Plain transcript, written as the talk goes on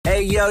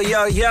Hey,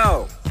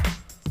 yo.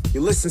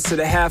 You listen to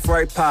the Half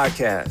Right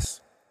Podcast.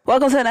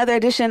 Welcome to another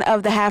edition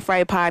of the Half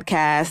Right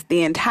Podcast.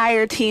 The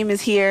entire team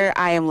is here.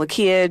 I am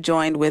Lakia,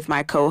 joined with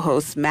my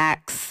co-hosts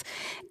Max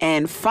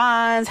and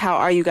Phonse. How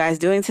are you guys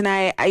doing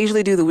tonight? I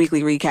usually do the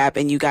weekly recap,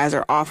 and you guys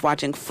are off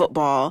watching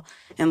football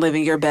and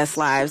living your best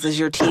lives as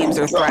your teams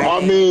are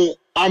thriving.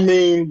 I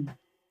mean,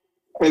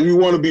 if you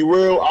want to be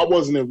real, I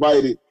wasn't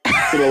invited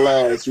to the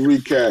last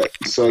recap.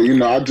 So,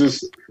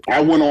 I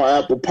went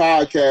on Apple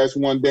Podcasts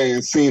one day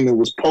and seen it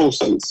was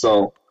posted.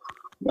 So,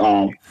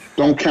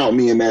 don't count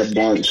me in that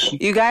bunch.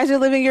 You guys are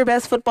living your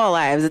best football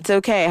lives. It's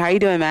okay. How you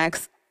doing,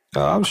 Max?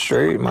 I'm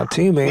straight. My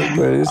teammate,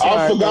 but it's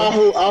I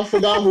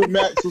forgot who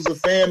Max was a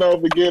fan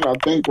of again. I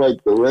think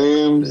like the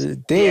Rams.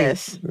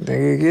 Yes.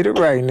 Nigga, get it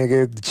right,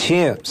 nigga. The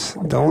champs.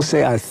 Don't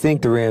say I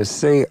think the Rams.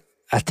 Say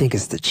I think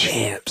it's the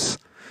champs.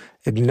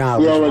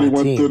 Acknowledge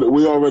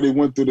we already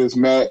went through this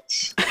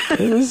match.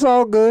 It's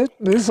all good.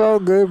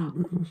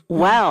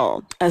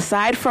 Well,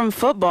 aside from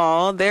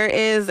football, there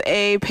is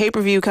a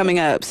pay-per-view coming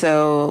up.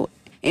 So,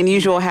 in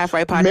usual Half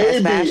Right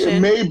Podcast fashion,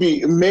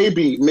 maybe a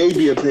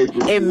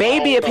pay-per-view. It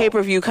may be a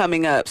pay-per-view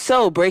coming up.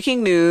 So,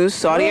 breaking news: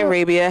 Saudi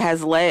Arabia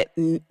has let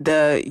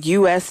the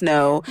U.S.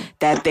 know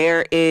that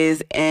there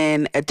is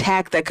an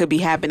attack that could be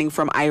happening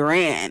from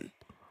Iran.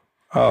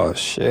 Oh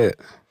shit.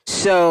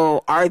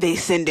 So, are they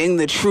sending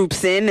the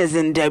troops in, as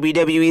in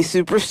WWE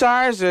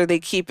superstars, or are they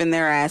keeping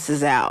their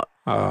asses out?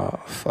 Oh,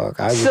 fuck.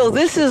 So,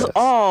 this is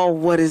all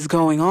what is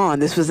going on.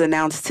 This was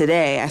announced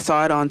today. I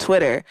saw it on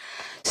Twitter.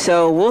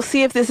 So, we'll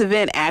see if this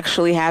event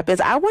actually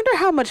happens. I wonder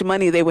how much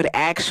money they would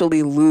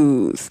actually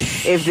lose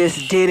if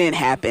this didn't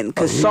happen.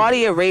 Because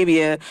Saudi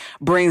Arabia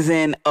brings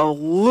in a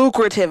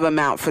lucrative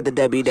amount for the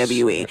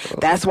WWE.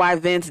 That's why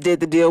Vince did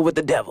the deal with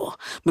the devil.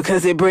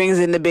 Because it brings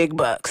in the big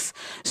bucks.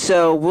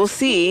 So, we'll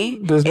see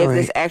if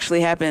this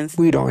actually happens.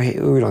 We don't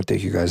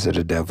think you guys are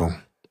the devil.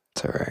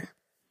 It's all right.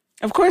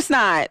 Of course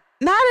not.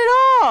 Not at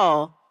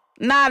all.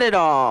 Not at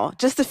all.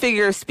 Just a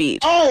figure of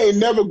speech. I ain't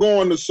never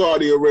going to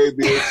Saudi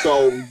Arabia,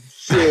 so...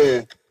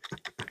 Yeah.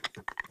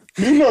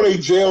 You know they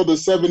jailed a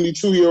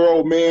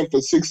 72-year-old man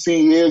for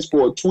 16 years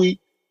for a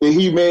tweet that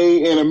he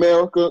made in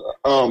America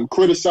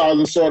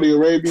criticizing Saudi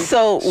Arabia.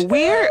 So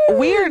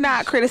we're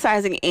not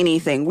criticizing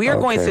anything. We are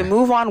going to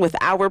move on with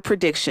our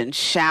predictions,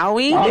 shall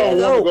we? I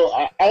don't want to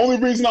go. Only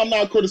reason I'm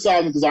not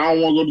criticizing because I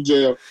don't want to go to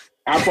jail.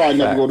 I probably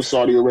never go to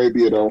Saudi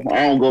Arabia, though.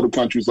 I don't go to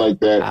countries like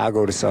that. I'll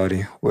go to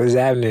Saudi. What's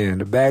happening?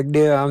 The back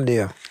there? I'm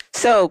there.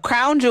 So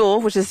Crown Jewel,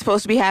 which is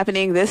supposed to be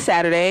happening this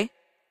Saturday,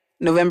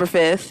 November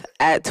 5th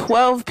at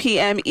 12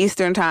 p.m.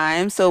 Eastern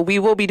Time. So we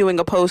will be doing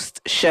a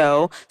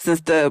post-show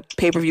since the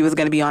pay-per-view is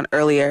going to be on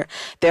earlier.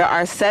 There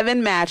are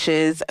 7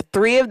 matches,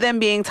 3 of them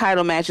being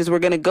title matches. We're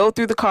going to go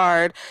through the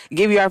card,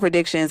 give you our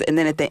predictions, and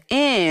then at the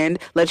end,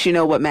 let you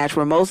know what match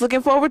we're most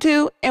looking forward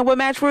to and what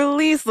match we're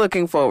least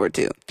looking forward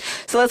to.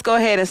 So let's go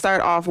ahead and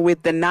start off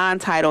with the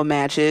non-title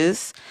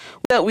matches.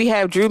 We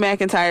have Drew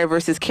McIntyre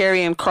versus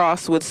Karrion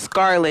Kross with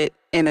Scarlett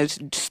in a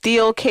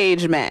steel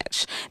cage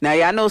match. Now,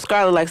 y'all know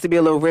Scarlett likes to be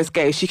a little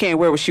risque. She can't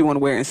wear what she want to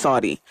wear in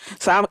Saudi.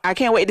 So I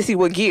can't wait to see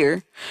what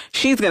gear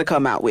she's going to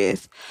come out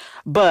with.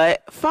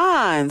 But,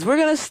 Phonse, we're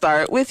going to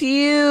start with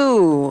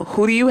you.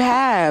 Who do you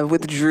have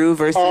with Drew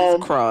versus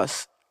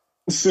Kross?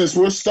 Since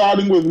we're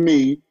starting with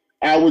me,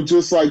 I would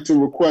just like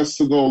to request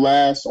to go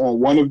last on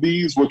one of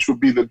these, which would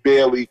be the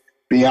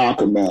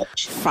Bayley-Bianca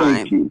match. Fine.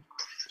 Thank you.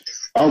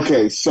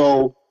 Okay,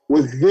 so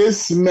with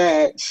this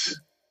match...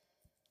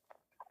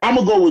 I'm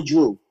going to go with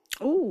Drew.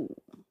 Ooh.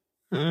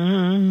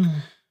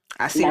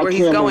 I see where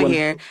he's going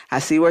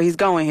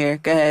here.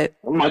 Go ahead.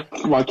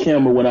 My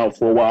camera went out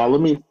for a while.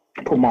 Let me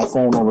put my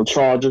phone on the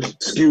charger.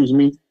 Excuse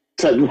me.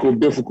 Technical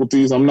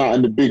difficulties. I'm not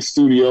in the big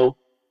studio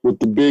with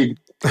the big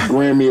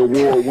Grammy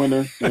Award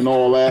winner and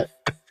all that.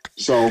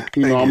 So,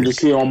 I'm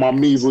just here on my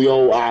measly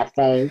old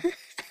iPhone.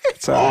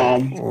 So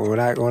when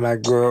I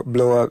grow up,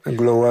 blow up, and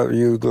glow up,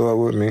 you glow up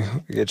with me.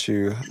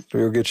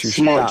 We'll get you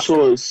smart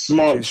choice.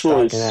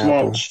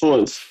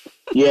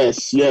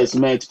 Yes,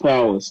 Max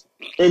Powers.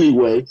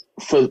 Anyway,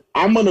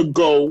 I'm gonna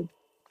go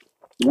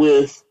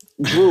with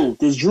Drew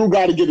because Drew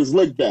got to get his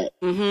lick back.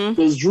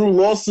 Because Drew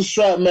lost the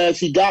strap match,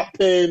 he got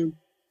pinned.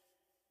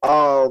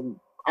 I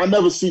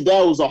never see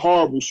that was a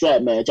horrible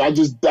strap match. I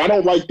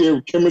don't like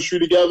their chemistry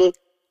together.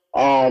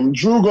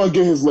 Drew gonna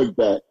get his lick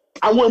back.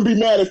 I wouldn't be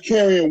mad if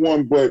Karrion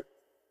won, but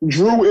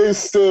Drew is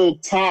still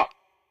top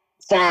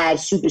 5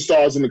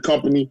 superstars in the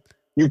company.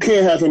 You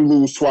can't have him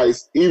lose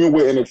twice, even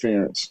with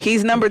interference.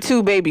 He's number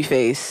 2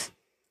 babyface.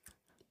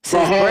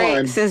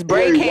 Since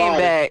Bray came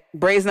back,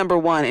 Bray's number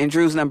 1 and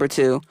Drew's number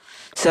 2.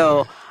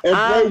 So and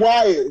Bray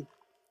Wyatt,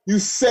 you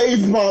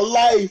saved my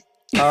life.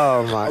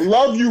 Oh my! I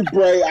love you,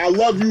 Bray. I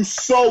love you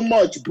so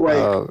much, Bray.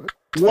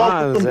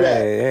 Welcome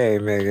back. Hey,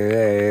 nigga.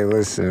 Hey,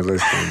 listen.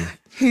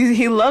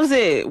 He loves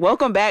it.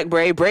 Welcome back,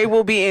 Bray. Bray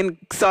will be in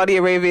Saudi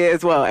Arabia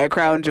as well at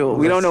Crown Jewel.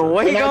 We don't know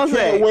what he's going to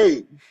say.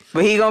 Wait.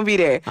 But he going to be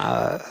there.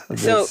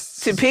 So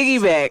to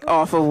piggyback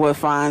off of what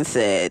Phonse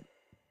said,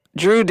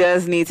 Drew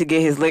does need to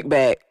get his lick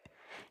back.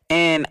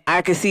 And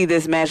I could see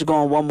this match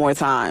going one more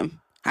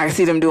time. I can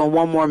see them doing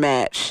one more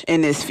match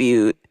in this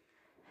feud.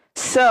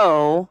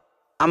 So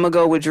I'm going to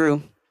go with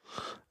Drew.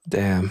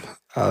 Damn.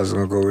 I was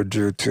going to go with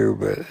Drew too,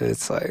 but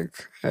it's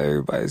like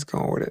everybody's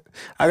going with it.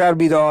 I got to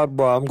be the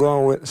oddball. I'm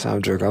going with,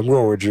 I'm joking. I'm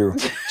going with Drew.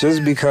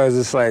 Just because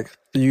it's like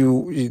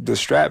the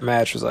strap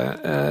match was like,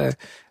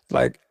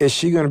 is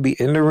she going to be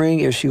in the ring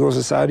if she goes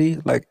to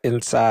Saudi? Like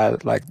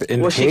inside, like in the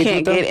cage? Well, she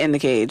can't get in the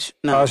cage.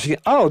 No.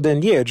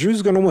 Then yeah,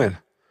 Drew's going to win.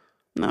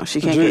 No,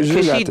 she can't get.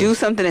 Could she do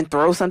something and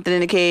throw something in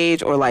the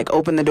cage, or like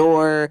open the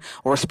door,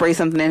 or spray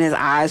something in his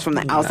eyes from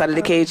the outside of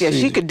the cage? Yeah,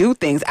 she could do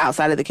things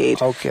outside of the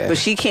cage. Okay, but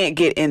she can't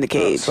get in the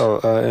cage. So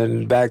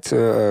and back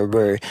to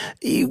Barry.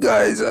 You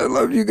guys, I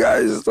love you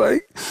guys.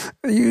 Like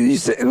you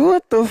said,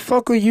 what the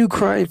fuck are you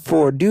crying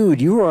for,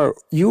 dude? You are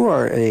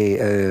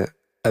a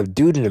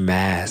dude in a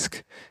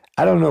mask.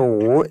 I don't know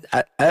what.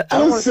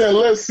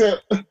 Listen.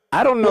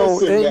 I don't know.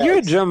 Listen,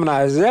 you're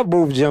Geminis. Y'all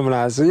both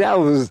Geminis. So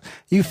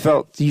you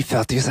felt. He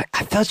was like,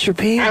 I felt your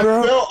pain,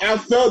 bro. I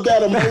felt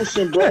that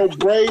emotion, bro.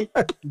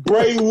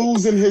 Bray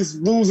losing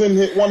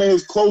one of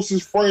his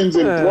closest friends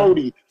in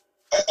Brody,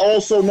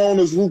 also known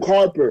as Luke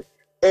Harper,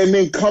 and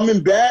then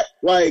coming back,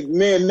 like,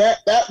 man, that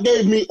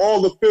gave me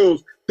all the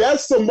feels.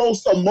 That's the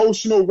most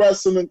emotional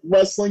wrestling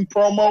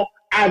promo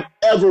I've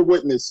ever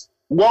witnessed.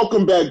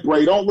 Welcome back,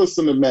 Bray. Don't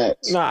listen to Matt.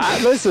 No,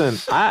 listen.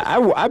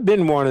 I've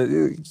been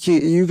wanting.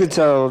 You could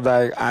tell,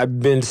 like, I've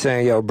been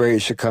saying, yo, Bray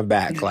should come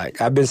back.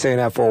 Like, I've been saying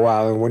that for a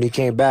while, and when he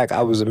came back,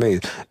 I was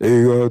amazed.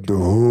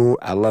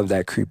 I love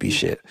that creepy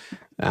shit.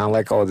 I don't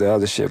like all the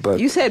other shit, but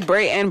you said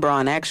Bray and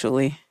Braun,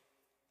 actually.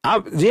 I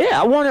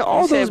wanted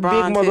all those big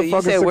motherfuckers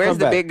you said, to where's come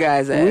the back. big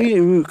guys at?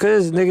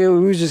 Because,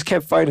 nigga, we just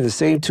kept fighting the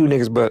same two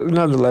niggas. But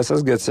nonetheless,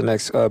 let's get to the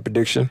next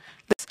prediction.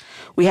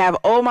 We have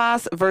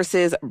Omos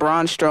versus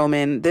Braun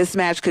Strowman. This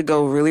match could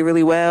go really,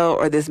 really well,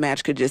 or this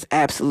match could just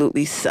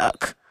absolutely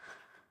suck.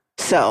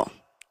 So,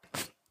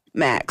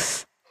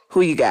 Max,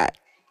 who you got?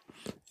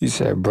 You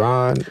said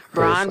Braun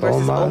versus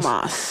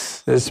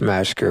Omos. This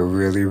match could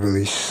really,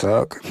 really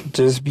suck.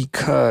 Just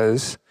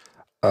because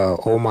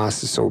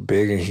Omos is so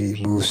big and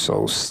he moves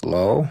so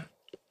slow.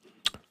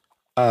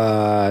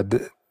 I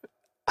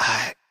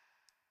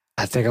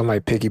think I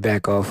might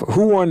piggyback off.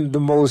 Who won the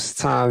most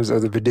times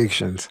of the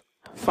predictions?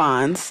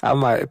 Phonse.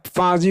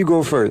 Phonse, you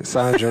go first.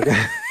 I'm joking.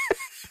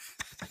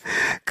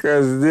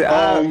 Because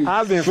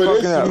I've been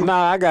fucking up.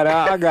 Nah, I got it.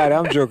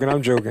 I'm joking. I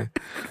ain't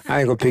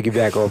going to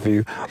piggyback off of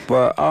you.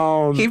 But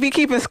he be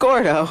keeping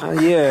score, though.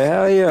 Yeah,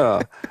 hell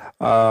yeah.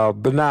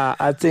 But nah,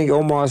 I think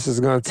Omos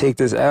is going to take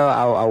this L.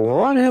 I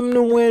want him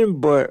to win,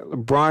 but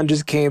Braun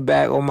just came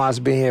back.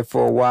 Omos been here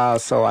for a while,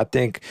 so I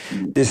think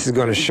this is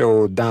going to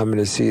show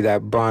dominancy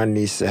that Braun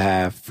needs to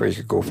have for he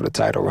could go for the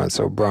title run.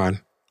 So,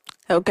 Braun.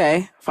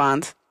 Okay,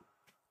 Phonse.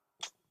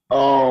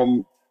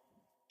 I'm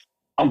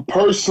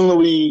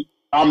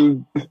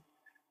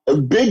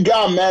big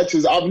guy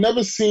matches. I've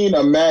never seen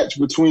a match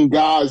between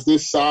guys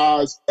this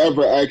size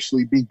ever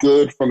actually be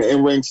good from an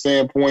in-ring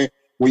standpoint.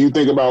 When you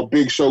think about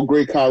Big Show,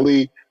 Great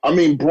Khali, I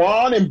mean,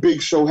 Braun and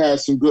Big Show had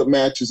some good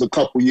matches a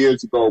couple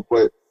years ago,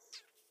 but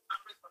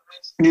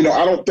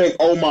I don't think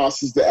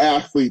Omos is the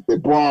athlete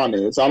that Braun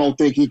is. I don't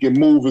think he can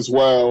move as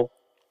well,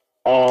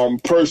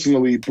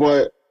 personally,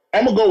 but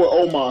I'm going to go with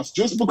Omos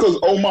just because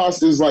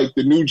Omos is like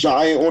the new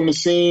giant on the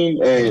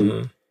scene,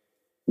 and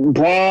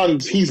Braun,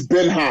 he's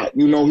been hot.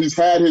 He's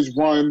had his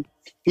run.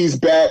 He's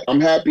back.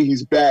 I'm happy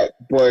he's back,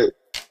 but,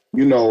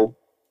 I'm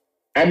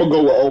going to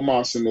go with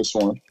Omos in this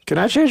one. Can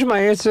I change my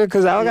answer?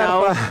 Because I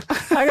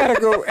got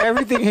to go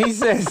everything he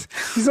says.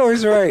 He's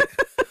always right.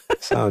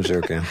 So I'm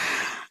joking.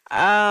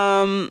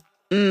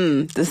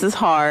 This is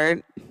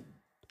hard.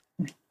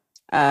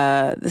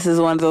 This is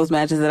one of those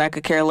matches that I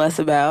could care less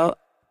about.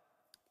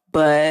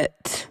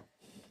 But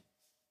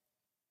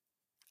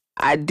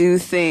I do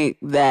think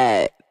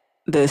that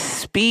the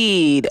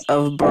speed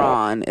of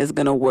Braun is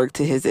going to work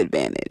to his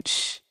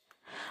advantage.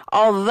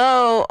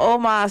 Although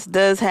Omos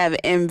does have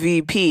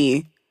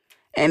MVP,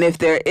 and if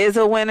there is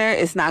a winner,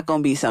 it's not going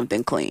to be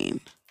something clean.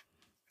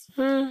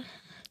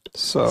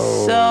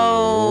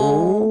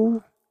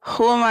 So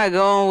who am I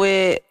going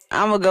with?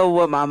 I'm going to go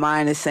with what my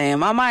mind is saying.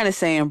 My mind is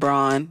saying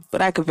Braun,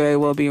 but I could very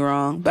well be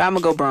wrong. But I'm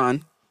going to go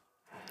Braun.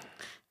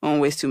 I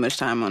won't waste too much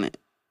time on it.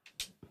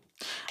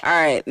 All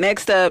right,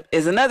 next up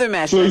is another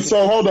match.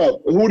 So hold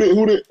up.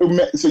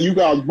 So you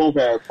guys both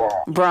have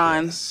Braun.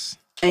 Braun,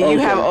 and you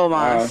have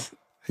Omos.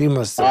 He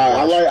must.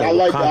 I like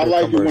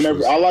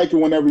it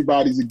when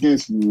everybody's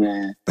against me,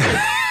 man.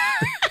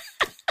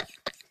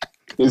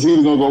 It's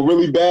either gonna go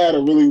really bad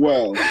or really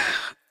well.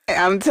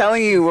 I'm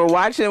telling you, when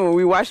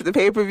we watch the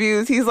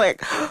pay-per-views, he's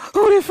like,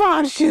 who did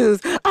Phonse choose?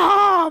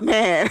 Oh,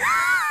 man.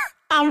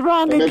 I'm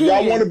wrong again. If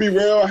y'all want to be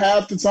real,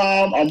 half the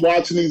time I'm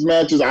watching these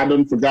matches, I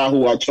done forgot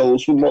who I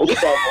chose for most of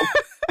them.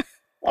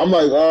 I'm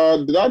like,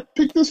 did I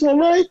pick this one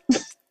right?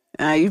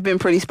 You've been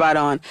pretty spot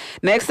on.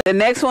 The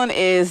next one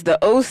is the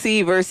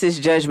OC versus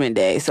Judgment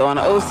Day. So on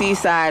the OC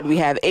side, we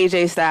have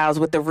AJ Styles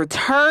with the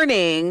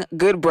returning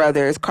Good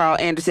Brothers, Carl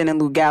Anderson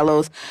and Luke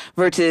Gallows,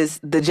 versus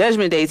the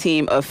Judgment Day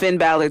team of Finn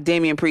Balor,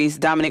 Damian Priest,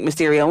 Dominic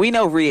Mysterio. And we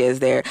know Rhea is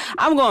there.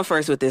 I'm going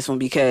first with this one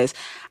because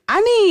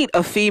I need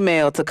a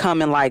female to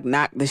come and like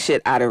knock the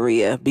shit out of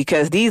Rhea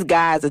because these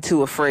guys are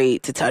too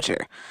afraid to touch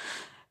her.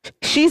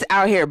 She's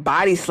out here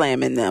body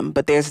slamming them,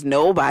 but there's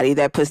nobody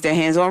that puts their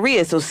hands on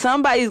Rhea. So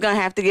somebody's going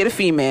to have to get a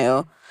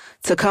female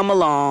to come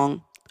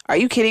along. Are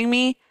you kidding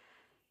me?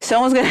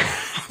 Someone's going to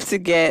have to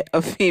get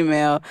a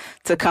female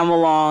to come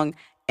along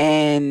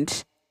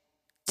and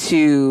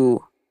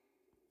to,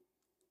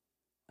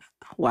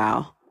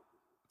 wow.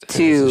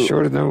 It's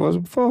shorter than it was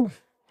before.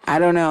 I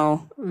don't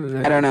know.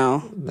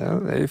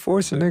 They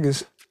forcing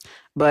niggas.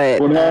 But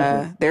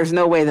there's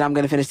no way that I'm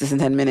going to finish this in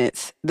 10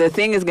 minutes. The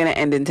thing is going to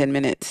end in 10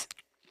 minutes.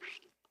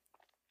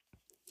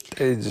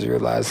 They just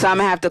realized. So I'm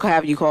going to have to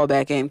have you call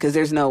back in because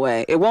there's no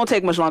way. It won't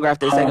take much longer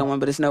after the second one,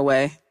 but it's no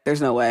way.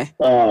 There's no way.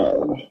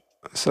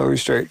 So we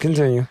straight.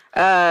 Continue.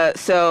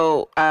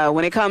 So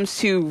when it comes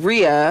to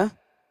Rhea,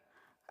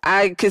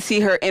 I could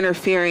see her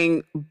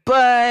interfering,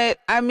 but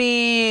I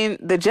mean,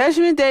 the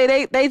Judgment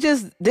Day, they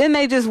just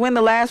win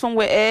the last one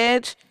with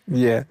Edge?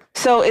 Yeah.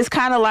 So it's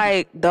kind of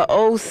like the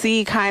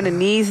OC kind of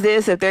needs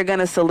this if they're going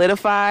to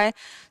solidify.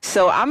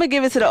 So I'm going to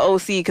give it to the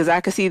OC because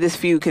I could see this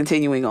feud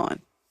continuing on.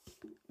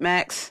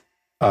 Max?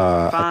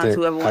 Phonse,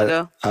 whoever want to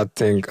go? I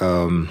think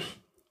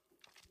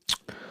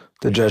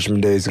the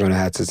Judgment Day is going to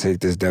have to take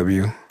this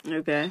W.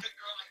 Okay.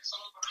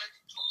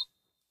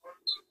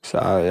 So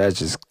that's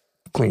just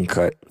clean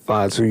cut.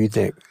 Phonse, who you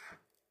think?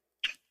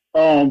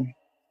 On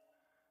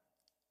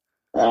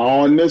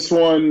this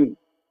one,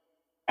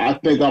 I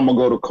think I'm gonna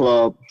go to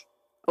Club.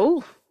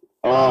 Oh.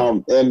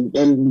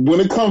 And when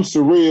it comes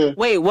to Rhea,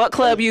 wait, what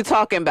club you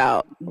talking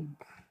about?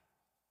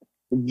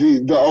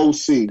 The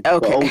OC.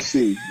 Okay. The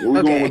OC.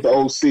 We're going with the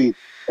OC.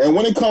 And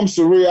when it comes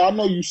to Rhea, I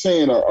know you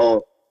saying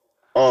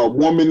a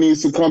woman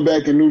needs to come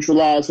back and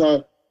neutralize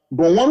her.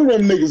 But one of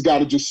them niggas got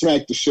to just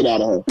smack the shit out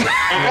of her.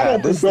 I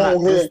don't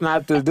condone her.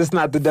 This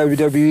not the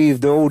WWE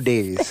of the old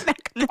days.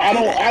 I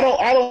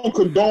don't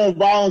condone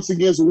violence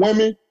against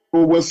women.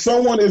 But when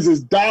someone is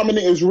as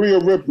dominant as Rhea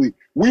Ripley,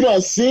 we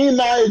done seen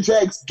Nia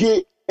Jax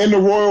get in the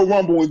Royal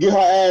Rumble and get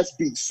her ass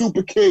beat,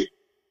 super kick,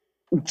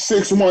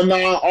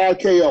 619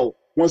 RKO.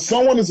 When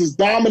someone is as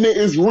dominant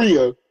as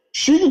Rhea,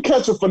 she can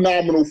catch a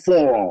phenomenal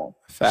forearm.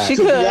 She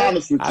to could. Be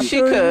honest with you, she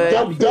could.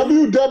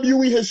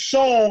 WWE has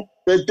shown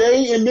that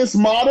they, in this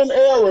modern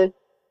era,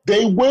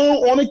 they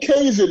will, on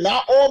occasion,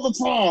 not all the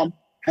time,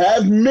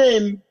 have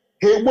men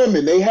hit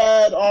women. They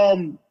had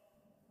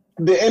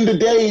the end of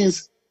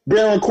days.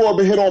 Baron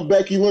Corbin hit on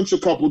Becky Lynch a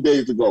couple of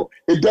days ago.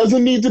 It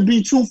doesn't need to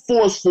be too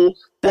forceful.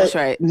 That's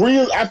right.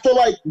 I feel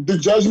like the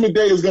Judgment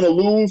Day is going to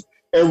lose,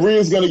 and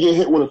Rhea's going to get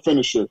hit with a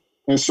finisher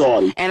in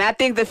Saudi. And I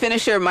think the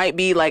finisher might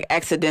be like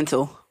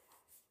accidental.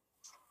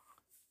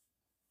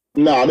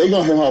 Nah, they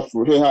gonna hit her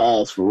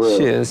ass for real.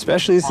 Shit,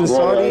 especially since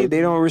Saudi,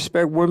 they don't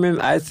respect women,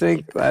 I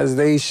think, as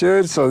they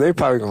should, so they're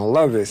probably gonna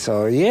love it.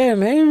 So yeah,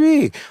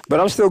 maybe.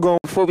 But I'm still going.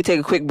 Before we take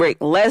a quick break,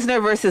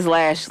 Lesnar versus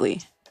Lashley.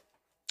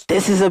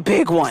 This is a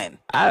big one.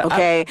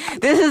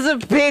 This is a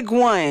big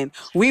one.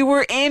 We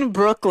were in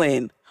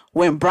Brooklyn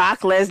when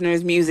Brock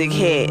Lesnar's music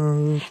hit,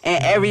 and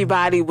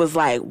everybody was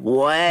like,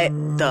 what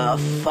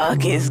the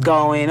fuck is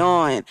going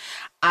on?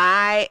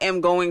 I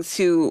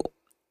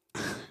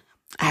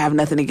have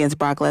nothing against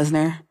Brock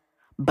Lesnar,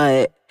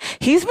 but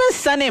he's been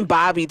sunning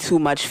Bobby too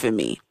much for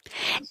me.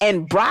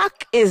 And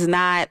Brock is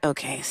not,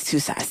 it's two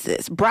sides to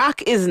this.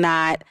 Brock is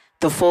not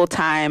the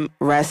full-time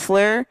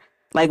wrestler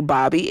like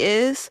Bobby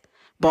is,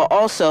 but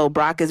also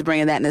Brock is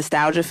bringing that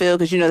nostalgia feel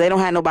because, they don't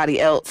have nobody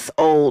else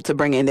old to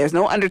bring in. There's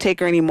no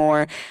Undertaker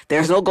anymore.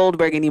 There's no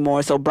Goldberg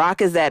anymore. So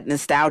Brock is that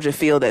nostalgia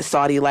feel that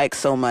Saudi likes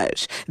so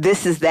much.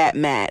 This is that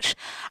match.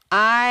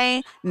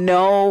 I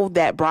know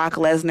that Brock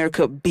Lesnar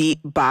could beat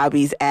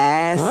Bobby's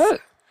ass. What?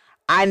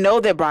 I know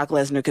that Brock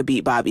Lesnar could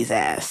beat Bobby's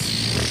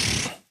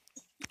ass.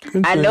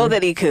 I know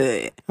that he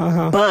could.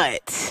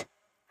 But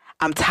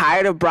I'm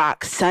tired of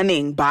Brock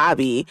sunning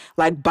Bobby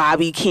like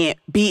Bobby can't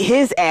beat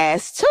his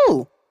ass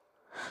too.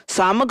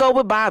 So I'm going to go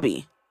with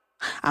Bobby.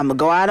 I'm going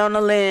to go out on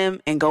a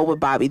limb and go with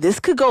Bobby. This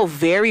could go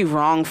very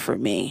wrong for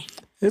me.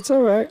 It's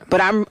all right.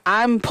 But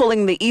I'm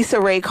pulling the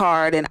Issa Rae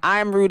card and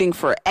I'm rooting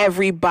for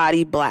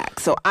everybody black.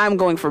 So I'm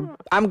going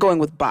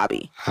with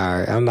Bobby. All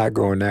right, I'm not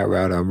going that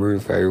route. I'm rooting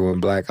for everyone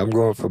black. I'm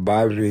going for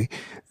Bobby.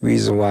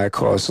 Reason why it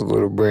costs a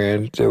little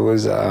brand. There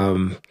was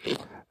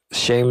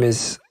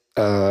Sheamus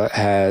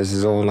has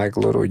his own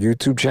little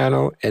YouTube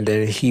channel, and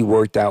then he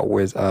worked out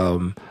with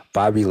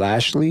Bobby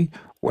Lashley.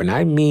 When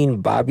I mean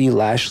Bobby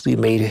Lashley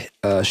made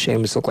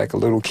Sheamus look like a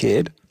little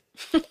kid.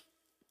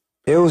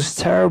 It was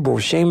terrible.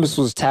 Sheamus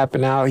was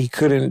tapping out. He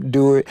couldn't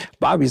do it.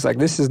 Bobby's like,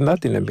 this is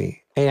nothing to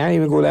me. Hey, I didn't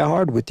even go that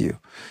hard with you.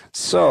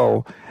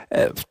 So,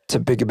 to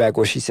piggyback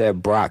what she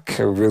said, Brock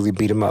could really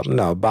beat him up.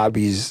 No,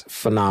 Bobby's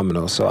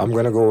phenomenal. So, I'm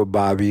going to go with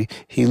Bobby.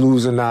 He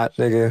lose or not,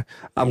 nigga,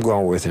 I'm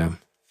going with him.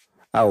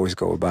 I always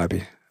go with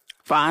Bobby.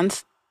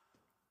 Phonse?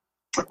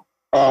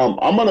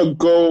 I'm gonna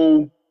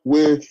go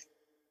with.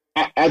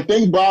 I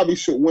think Bobby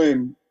should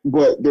win,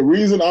 but the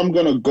reason I'm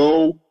gonna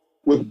go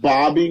with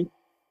Bobby,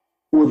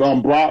 with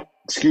Brock,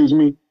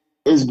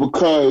 is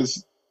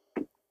because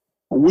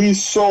we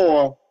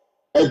saw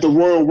at the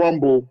Royal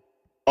Rumble,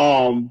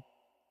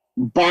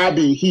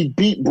 Bobby, he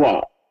beat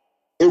Brock.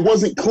 It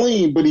wasn't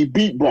clean, but he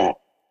beat Brock.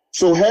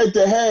 So head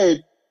to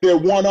head, they're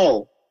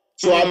 1-0.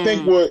 So I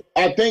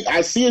think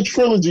I see a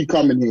trilogy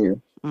coming here.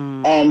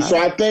 So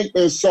I think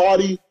in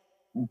Saudi,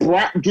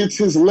 Brock gets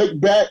his lick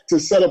back to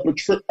set up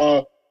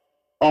a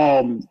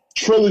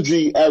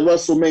trilogy at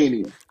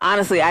WrestleMania.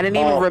 Honestly, I didn't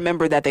even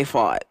remember that they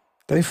fought.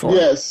 They fought.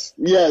 Yes.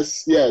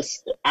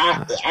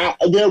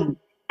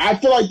 I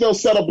feel like they'll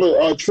set up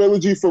a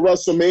trilogy for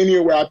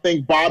WrestleMania where I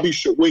think Bobby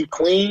should win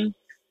clean.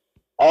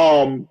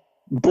 But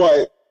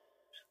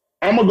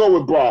I'm gonna go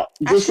with Brock.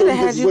 I should have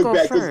had you go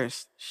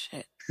first.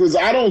 Shit. Because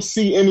I don't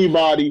see any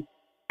body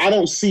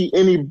else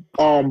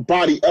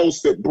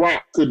that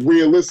Brock could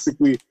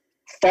realistically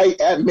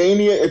fight at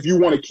Mania if you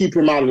want to keep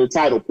him out of the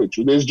title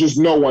picture. There's just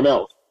no one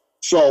else.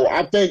 So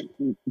I think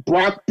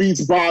Brock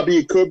beats Bobby.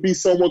 It could be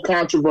somewhat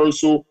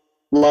controversial,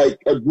 like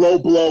a low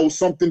blow,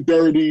 something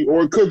dirty,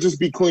 or it could just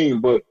be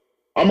clean. But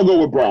I'm going to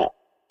go with Brock.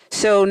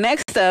 So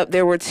next up,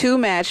 there were two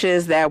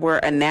matches that were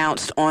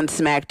announced on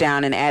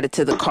SmackDown and added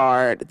to the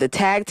card. The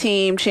Tag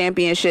Team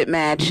Championship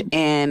match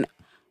and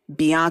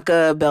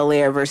Bianca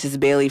Belair versus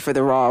Bayley for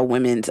the Raw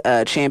Women's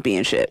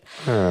Championship.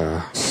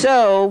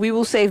 So we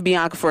will save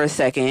Bianca for a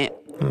second.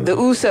 The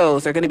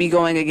Usos are going to be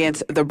going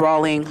against the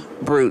Brawling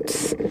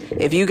Brutes.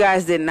 If you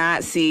guys did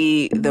not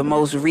see the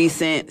most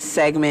recent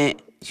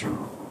segment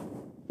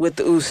with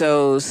the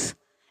Usos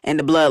and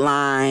the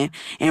Bloodline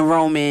and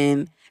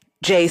Roman,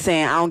 Jay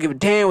saying, I don't give a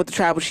damn what the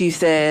Tribal Chief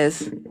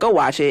says, go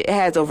watch it. It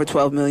has over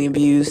 12 million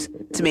views.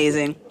 It's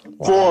amazing.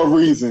 For a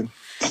reason.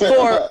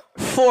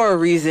 For a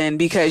reason,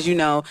 because, you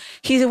know,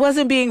 he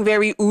wasn't being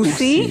very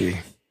Usi.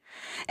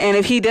 And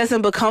if he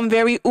doesn't become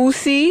very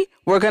Usi,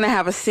 we're going to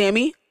have a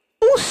Sammy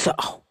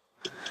Uso.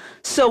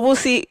 So we'll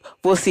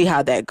see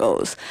how that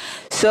goes.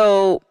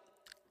 So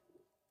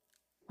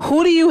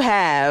who do you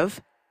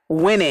have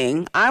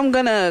winning? I'm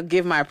going to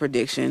give my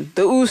prediction.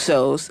 The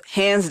Usos,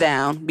 hands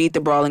down, beat the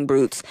Brawling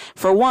Brutes.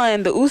 For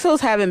one, the Usos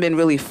haven't been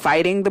really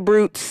fighting the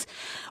Brutes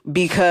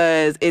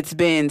because it's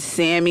been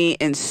Sammy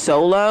and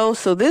Solo.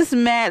 So this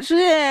match,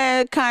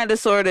 kind of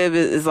sort of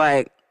is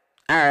like,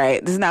 all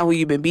right, this is not who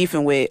you've been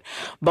beefing with.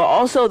 But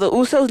also the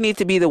Usos need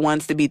to be the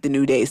ones to beat the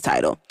New Day's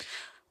title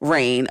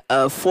reign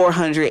of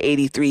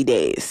 483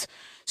 days.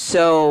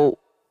 So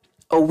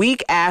a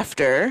week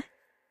after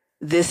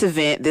this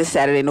event, this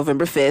Saturday,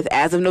 November 5th,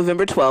 as of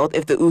November 12th,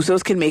 if the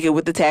Usos can make it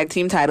with the tag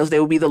team titles, they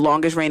will be the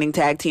longest reigning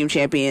tag team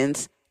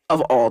champions of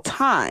all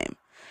time,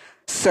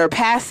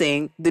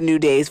 surpassing the New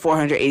Day's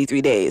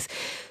 483 days.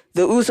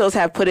 The Usos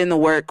have put in the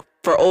work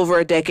for over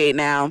a decade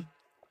now.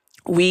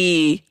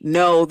 We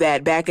know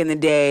that back in the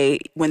day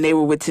when they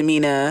were with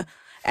Tamina,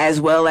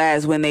 as well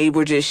as when they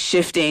were just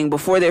shifting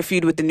before their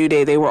feud with the New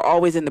Day, they were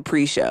always in the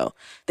pre-show.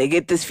 They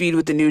get this feud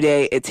with the New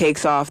Day. It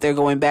takes off. They're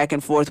going back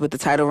and forth with the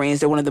title reigns.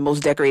 They're one of the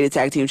most decorated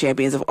tag team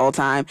champions of all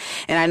time.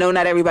 And I know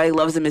not everybody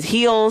loves them as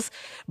heels,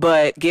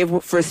 but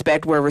give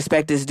respect where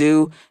respect is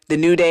due. The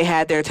New Day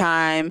had their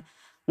time.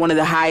 One of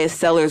the highest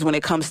sellers when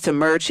it comes to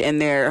merch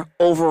and their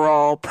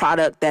overall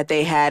product that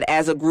they had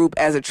as a group,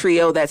 as a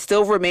trio that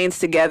still remains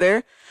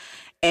together.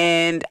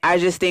 And I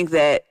just think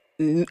that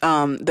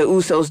the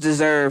Usos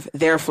deserve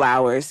their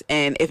flowers.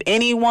 And if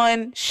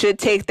anyone should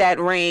take that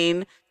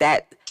reign,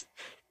 that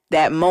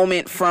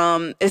moment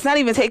from, it's not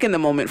even taking the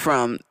moment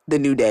from the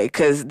New Day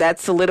because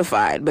that's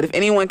solidified. But if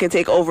anyone can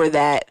take over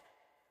that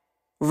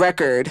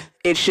record,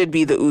 it should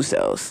be the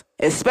Usos,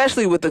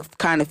 especially with the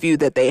kind of feud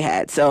that they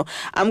had. So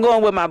I'm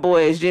going with my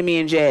boys, Jimmy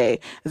and Jay,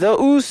 the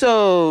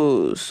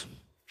Usos.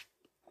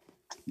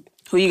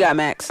 Who you got,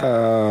 Max?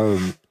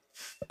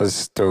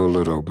 Let's throw a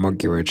little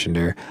monkey wrench in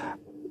there.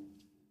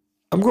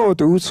 I'm going with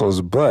the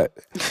Usos, but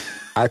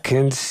I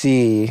can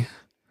see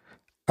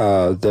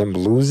them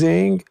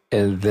losing,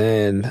 and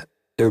then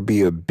it'll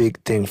be a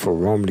big thing for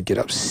Roman to get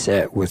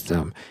upset with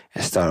them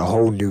and start a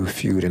whole new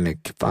feud and then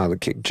finally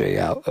kick Jay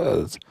out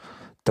of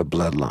the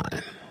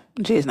Bloodline.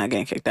 Jay's not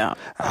getting kicked out.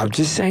 I'm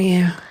just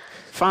saying.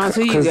 Phonse,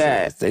 who you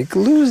got? They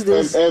could lose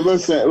this. And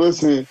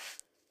listen.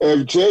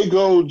 If Jay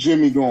go,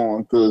 Jimmy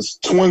gone, because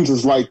twins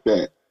is like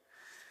that.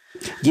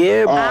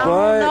 Yeah, I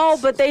don't know,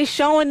 but they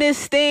showing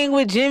this thing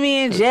with Jimmy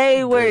and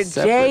Jay where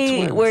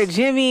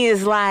Jimmy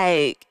is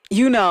like,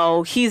 you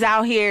know, he's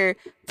out here.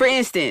 For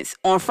instance,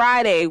 on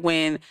Friday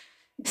when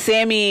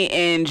Sammy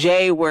and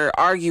Jay were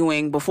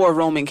arguing before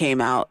Roman came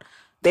out,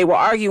 they were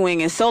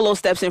arguing and Solo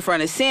steps in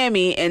front of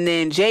Sammy and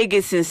then Jay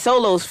gets in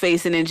Solo's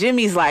face and then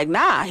Jimmy's like,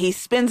 nah, he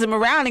spins him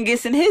around and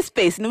gets in his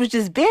face. And it was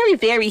just very,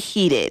 very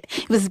heated.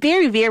 It was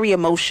very, very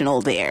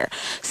emotional there.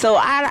 So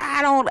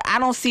I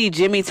don't see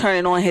Jimmy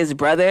turning on his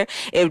brother.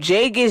 If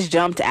Jay gets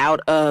jumped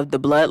out of the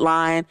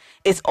Bloodline,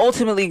 it's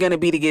ultimately going to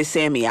be to get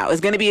Sammy out.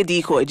 It's going to be a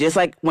decoy, just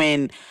like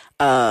when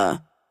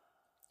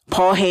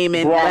Paul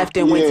Heyman left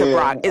and went to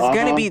Brock. It's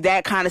going to be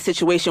that kind of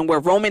situation where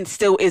Roman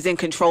still is in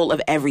control of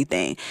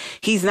everything.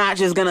 You're not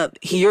just going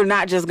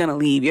to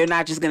leave. You're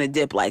not just going to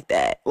dip like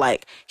that.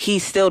 Like,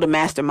 he's still the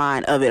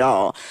mastermind of it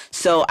all.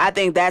 So I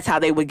think that's how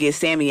they would get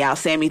Sammy out.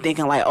 Sammy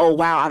thinking like, oh,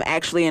 wow, I'm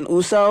actually an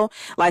Uso.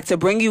 Like, to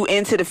bring you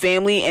into the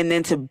family and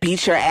then to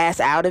beat your ass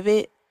out of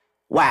it.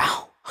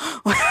 Wow.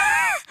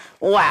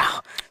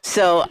 Wow.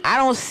 So I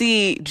don't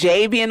see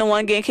Jay being the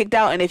one getting kicked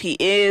out. And if he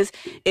is,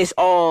 it's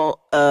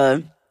all,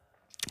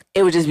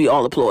 it would just be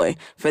all a ploy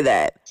for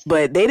that.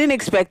 But they didn't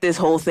expect this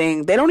whole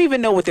thing. They don't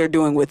even know what they're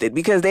doing with it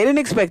because they didn't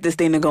expect this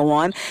thing to go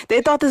on.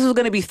 They thought this was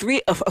going to be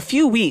a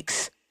few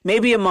weeks,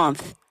 maybe a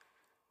month.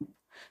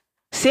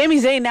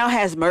 Sami Zayn now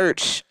has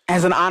merch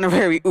as an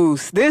honorary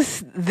Uso.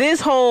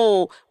 This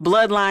whole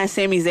Bloodline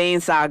Sami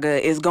Zayn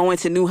saga is going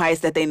to new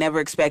heights that they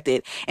never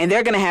expected. And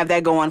they're going to have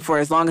that go on for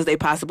as long as they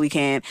possibly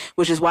can,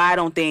 which is why I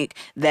don't think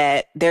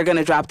that they're going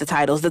to drop the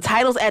titles. The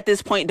titles at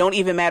this point don't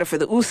even matter for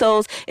the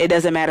Usos. It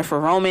doesn't matter for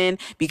Roman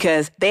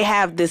because they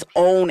have this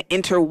own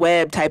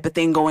interweb type of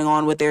thing going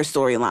on with their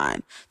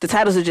storyline. The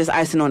titles are just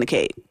icing on the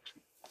cake.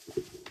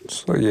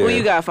 So, yeah. Who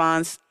you got,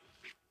 Phonse?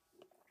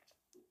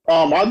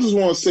 I just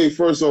want to say,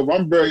 first off,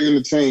 I'm very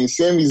entertained.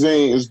 Sami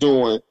Zayn is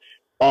doing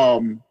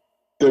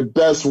the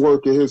best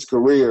work of his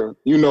career,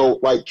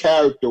 like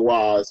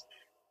character-wise.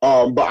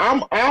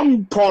 But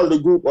I'm part of the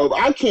group of,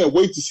 I can't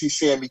wait to see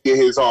Sammy get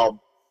his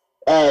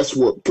ass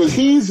whooped. Because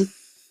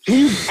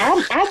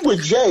I'm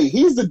with Jay.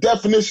 He's the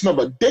definition of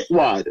a dick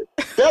rider.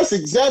 That's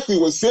exactly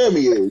what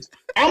Sammy is.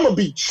 I'm going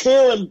to be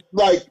cheering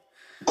like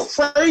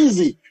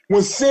crazy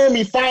when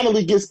Sammy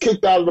finally gets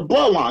kicked out of the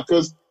bloodline.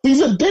 Because he's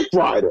a dick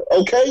rider,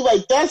 okay?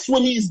 Like, that's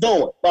what he's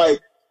doing. Like,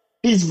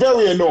 he's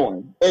very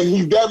annoying.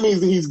 And that means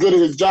that he's good at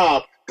his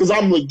job because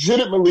I'm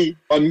legitimately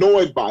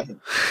annoyed by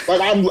him. Like,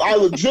 I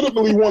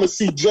legitimately want to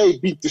see Jay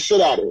beat the shit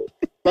out of him.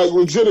 Like,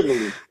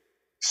 legitimately.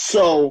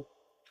 So,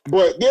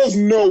 but there's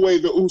no way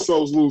the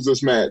Usos lose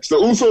this match. The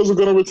Usos are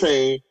going to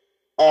retain.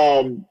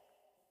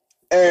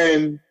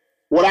 And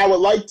what I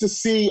would like to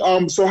see,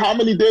 so how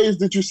many days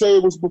did you say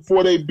it was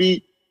before they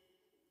beat?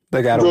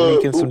 They got a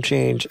week and some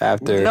change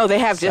after. No, they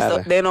have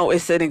they know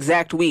it's an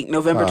exact week,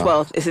 November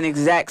 12th. It's an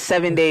exact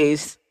 7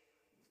 days.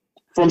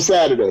 From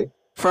Saturday.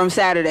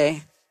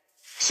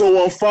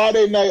 So on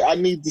Friday night, I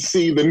need to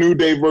see the New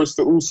Day versus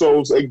the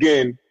Usos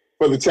again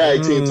for the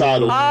tag team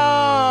titles.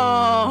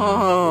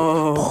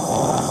 Oh.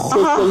 To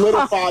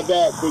solidify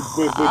that, but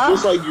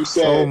just like you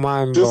said,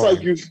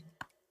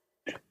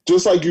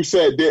 just like you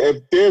said,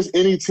 if there's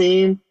any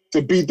team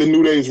to beat the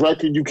New Day's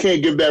record, you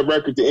can't give that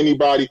record to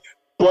anybody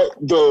but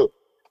the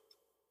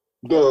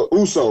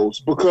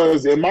Usos,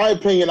 because in my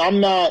opinion, I'm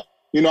not,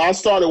 I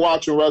started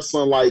watching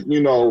wrestling like,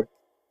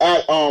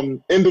 at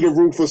end of the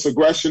Ruthless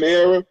Aggression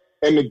era,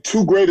 and the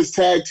two greatest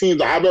tag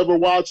teams I've ever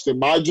watched in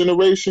my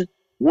generation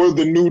were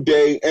the New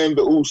Day and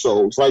the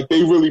Usos. Like,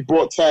 they really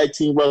brought tag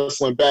team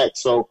wrestling back.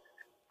 So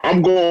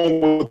I'm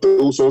going with the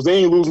Usos.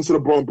 They ain't losing to the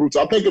Brawling Brutes.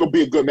 I think it'll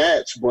be a good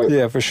match, but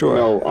yeah, for sure.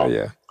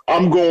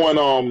 I'm going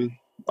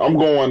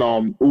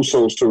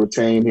Usos to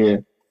retain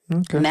here.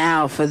 Okay.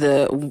 Now for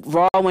the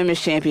Raw Women's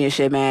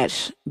Championship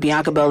match,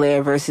 Bianca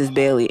Belair versus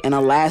Bayley in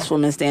a last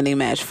woman standing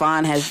match.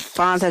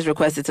 Phonse has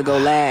requested to go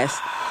last.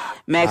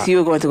 Max, you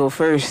were going to go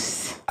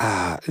first.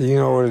 You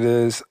know what it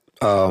is?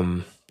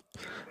 I've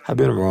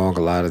been wrong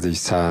a lot of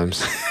these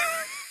times.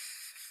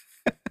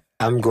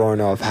 I'm going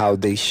off how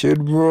they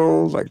should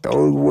roll, like the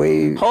old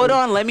way. Hold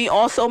on, let me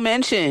also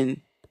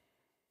mention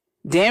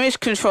Damage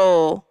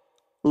Control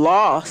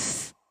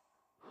lost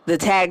the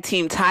tag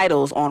team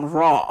titles on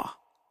Raw.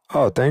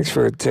 Oh, thanks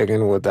for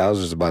taking what I was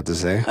just about to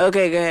say.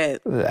 Okay, go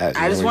ahead.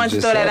 I just wanted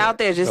to throw that out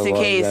there just in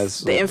case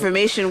the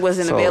information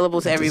wasn't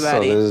available to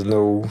everybody. So there's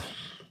no...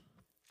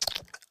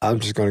 I'm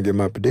just going to give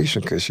my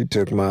prediction because she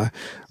took my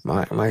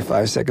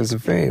 5 seconds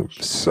of fame.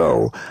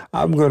 So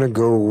I'm going to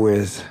go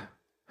with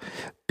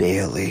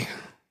Bayley.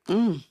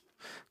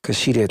 Because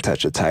she didn't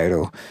touch a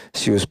title.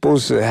 She was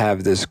supposed to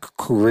have this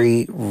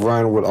great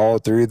run with all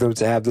three of them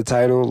to have the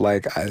title,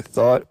 like I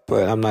thought,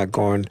 but I'm not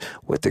going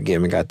with the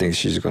gimmick. I think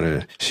she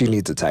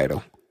needs a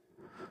title.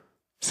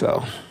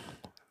 So,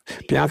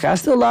 Bianca, I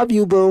still love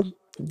you, boo.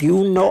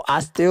 You know I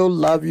still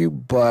love you,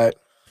 but...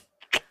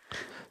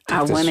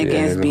 I went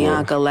against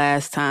Bianca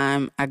last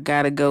time. I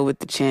got to go with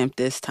the champ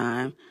this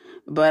time.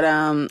 But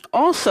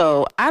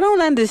also, I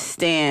don't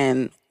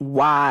understand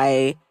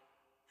why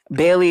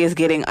Bayley is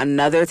getting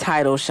another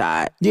title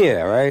shot.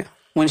 Yeah, right.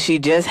 When she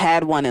just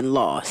had one and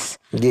lost.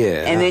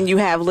 Yeah. And then you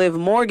have Liv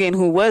Morgan,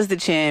 who was the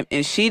champ,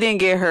 and she didn't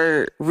get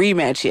her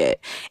rematch yet.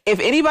 If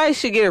anybody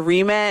should get a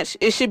rematch,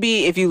 it should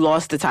be if you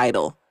lost the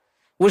title,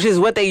 which is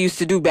what they used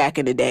to do back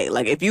in the day.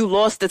 Like, if you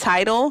lost the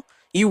title,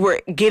 you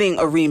were getting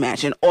a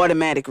rematch, an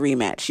automatic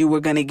rematch. You were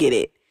going to get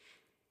it.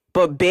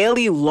 But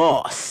Bayley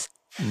lost.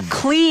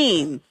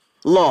 Clean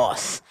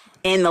loss.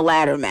 In the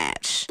ladder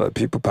match. But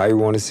people probably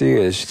want to see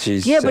it.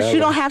 She's but you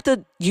don't have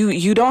to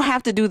you don't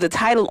have to do the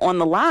title on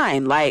the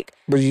line. Like,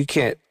 but you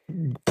can't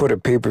put a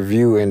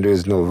pay-per-view and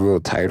there's no real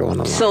title on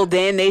the line. So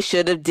then they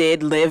should have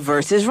did Liv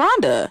versus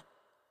Ronda.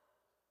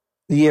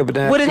 Yeah,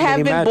 but would it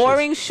have been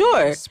boring?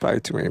 Sure. It's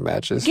probably too many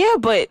matches. Yeah,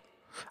 but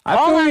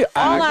all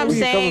I'm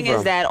saying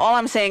is from.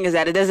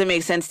 that it doesn't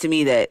make sense to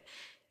me that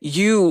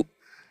you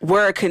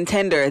were a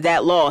contender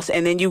that lost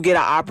and then you get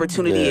an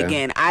opportunity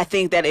again. I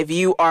think that if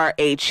you are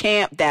a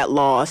champ that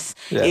lost,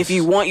 if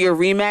you want your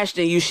rematch,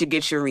 then you should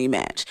get your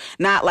rematch.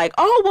 Not like,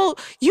 oh, well,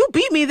 you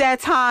beat me that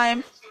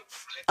time.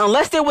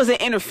 Unless there was an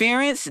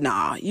interference,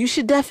 nah, you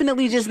should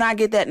definitely just not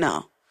get that.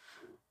 No.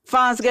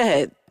 Phonse, go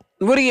ahead.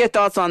 What are your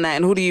thoughts on that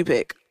and who do you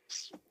pick?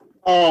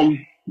 Well,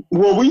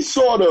 we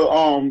saw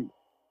the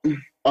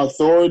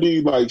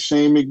Authority, like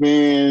Shane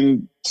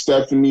McMahon,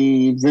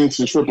 Stephanie, Vince,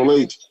 and Triple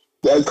H.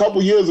 A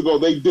couple years ago,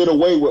 they did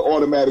away with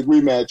automatic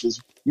rematches.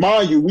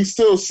 Mind you, we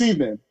still see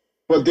them,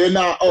 but they're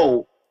not,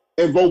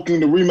 invoking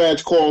the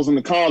rematch clause in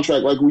the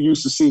contract like we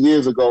used to see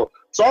years ago.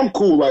 So I'm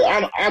cool. Like,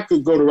 I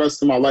could go the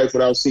rest of my life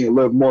without seeing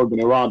Liv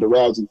Morgan and Ronda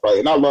Rousey fight,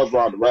 and I love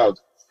Ronda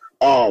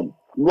Rousey.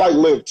 Like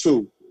Liv,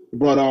 too.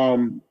 But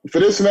for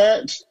this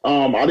match,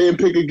 I didn't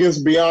pick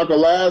against Bianca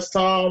last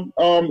time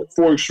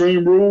for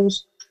Extreme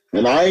Rules,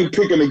 and I ain't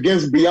picking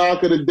against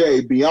Bianca today.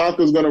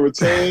 Bianca's going to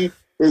retain.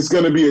 It's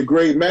going to be a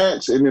great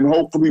match, and then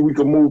hopefully we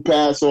can move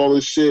past all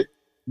this shit.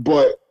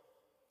 But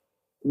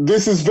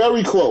this is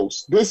very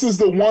close. This is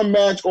the one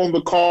match on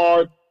the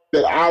card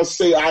that I'll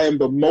say I am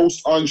the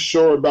most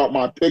unsure about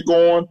my pick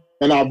on,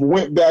 and I've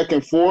went back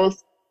and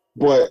forth,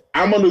 but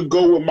I'm going to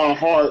go with my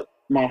heart.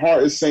 My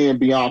heart is saying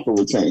Bianca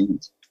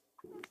retains.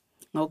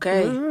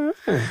 Okay.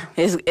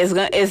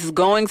 It's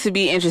going to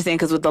be interesting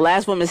because with the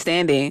last woman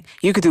standing,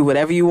 you could do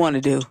whatever you want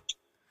to do.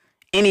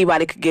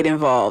 Anybody could get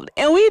involved.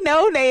 And we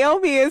know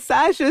Naomi and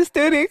Sasha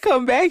still didn't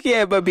come back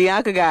yet, but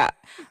Bianca got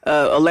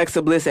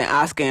Alexa Bliss and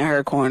Asuka in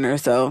her corner,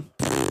 so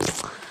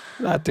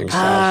I think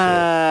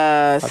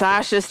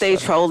Sasha stayed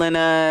trolling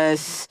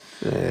us.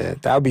 Yeah,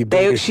 that would be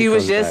big. She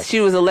was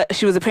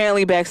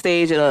apparently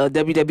backstage at a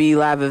WWE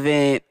live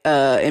event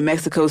in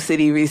Mexico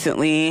City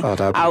recently.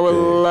 I would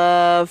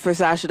love for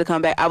Sasha to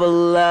come back. I would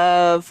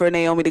love for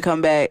Naomi to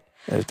come back.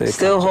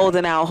 Still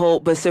holding out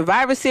hope, but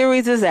Survivor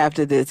Series is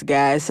after this,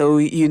 guys. So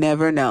you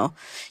never know.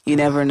 You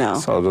never know.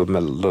 So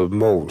the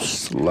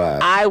most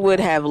live. I would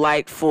have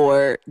liked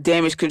for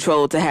Damage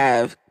Control to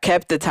have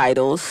kept the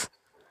titles,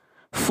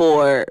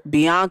 for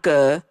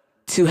Bianca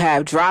to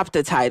have dropped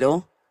the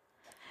title,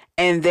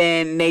 and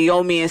then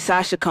Naomi and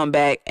Sasha come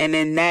back, and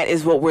then that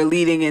is what we're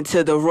leading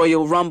into the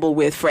Royal Rumble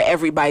with for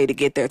everybody to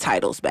get their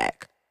titles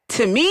back.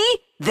 To me,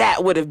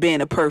 that would have been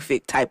a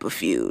perfect type of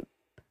feud.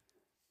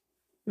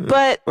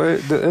 But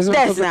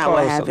that's not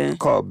what happened.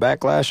 Called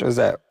Backlash? Or is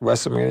that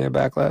WrestleMania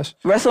Backlash?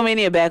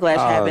 WrestleMania Backlash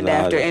happened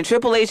after. And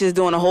Triple H is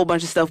doing a whole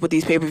bunch of stuff with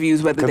these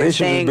pay-per-views, whether they're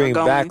staying or going. They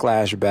should bring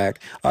Backlash back.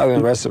 Other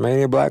than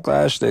WrestleMania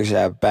Backlash, they should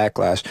have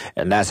Backlash.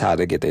 And that's how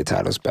they get their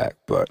titles back.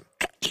 But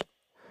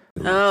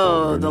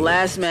the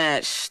last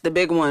match, the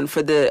big one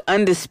for the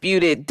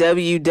undisputed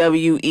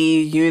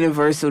WWE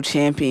Universal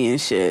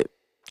Championship.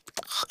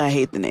 I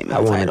hate the name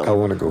of the title. I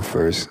want to go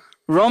first.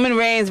 Roman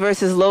Reigns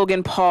versus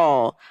Logan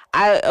Paul.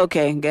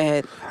 Okay, go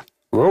ahead.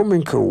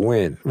 Roman could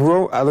win.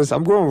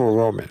 I'm going with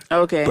Roman.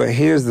 Okay. But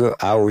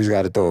I always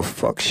got to throw a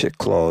fuck shit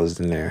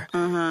clause in there.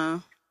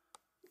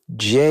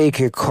 Jay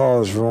could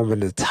cause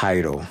Roman the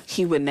title.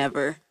 He would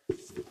never.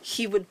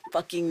 He would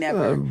fucking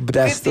never. But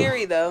that's good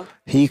theory, though.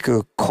 He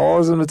could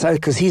cause him the title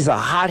because he's a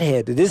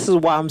hothead. This is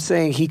why I'm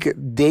saying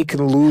they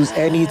can lose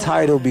any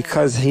title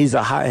because he's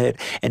a hothead.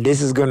 And this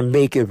is going to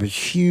make it a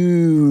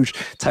huge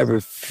type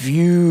of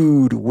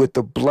feud with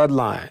the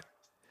Bloodline.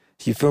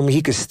 You feel me?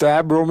 He could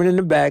stab Roman in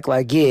the back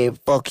like, yeah,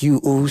 fuck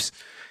you, Oos.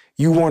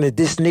 You wanted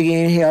this nigga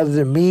in here other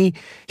than me.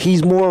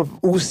 He's more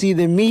Oosy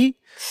than me.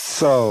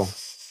 So...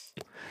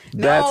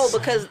 No,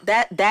 because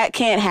that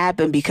can't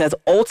happen because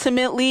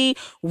ultimately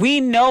we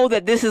know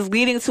that this is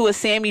leading to a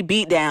Sammy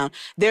beatdown.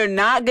 They're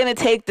not going to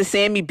take the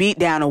Sammy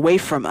beatdown away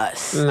from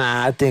us.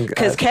 Nah, I think...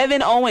 Because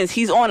Kevin Owens,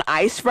 he's on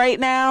ice right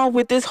now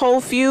with this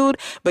whole feud,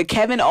 but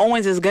Kevin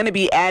Owens is going to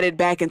be added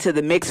back into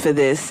the mix for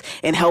this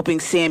and helping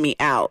Sammy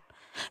out.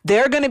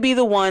 They're going to be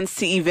the ones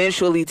to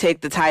eventually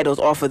take the titles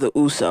off of the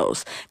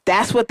Usos.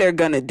 That's what they're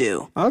going to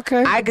do.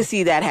 Okay. I could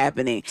see that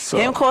happening.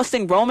 Him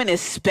costing Roman,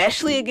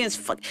 especially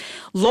against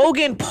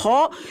Logan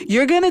Paul.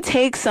 You're going to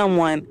take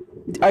someone.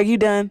 Are you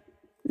done?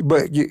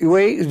 But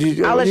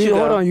I'll let you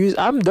hold go. on.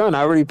 I'm done.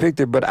 I already picked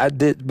it,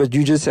 but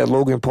you just said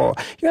Logan Paul.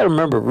 You got to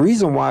remember, the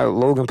reason why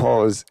Logan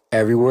Paul is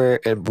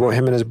everywhere and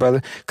him and his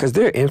brother, because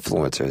they're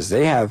influencers.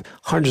 They have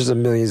hundreds of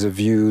millions of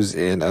views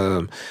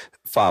and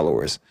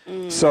followers.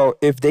 So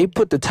if they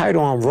put the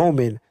title on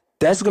Roman,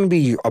 that's going to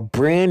be a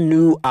brand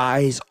new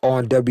eyes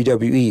on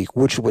WWE,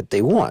 which is what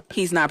they want.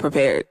 He's not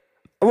prepared.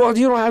 Well,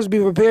 you don't have to be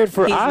prepared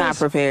for He's eyes. not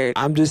prepared.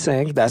 I'm just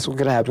saying that's what's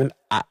going to happen.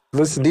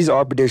 Listen, these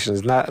are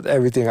predictions. Not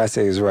everything I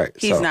say is right.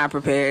 He's not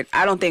prepared.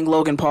 I don't think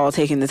Logan Paul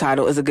taking the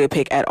title is a good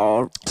pick at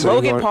all. So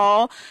Logan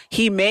Paul,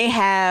 he may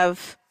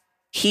have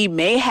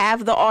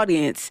the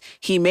audience.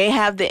 He may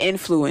have the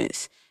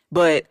influence,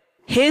 but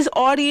his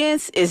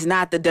audience is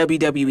not the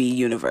WWE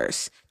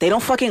universe. They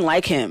don't fucking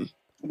like him.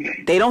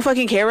 They don't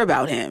fucking care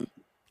about him.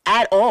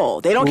 at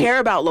all. They don't care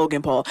about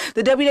Logan Paul.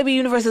 The WWE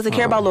Universe doesn't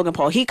care about Logan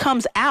Paul. He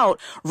comes out.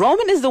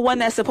 Roman is the one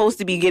that's supposed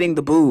to be getting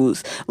the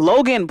boos.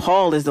 Logan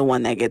Paul is the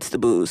one that gets the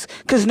boos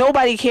because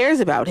nobody cares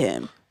about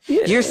him.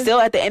 Yeah. You're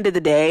still, at the end of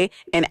the day,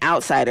 an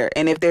outsider.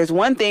 And if there's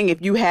one thing,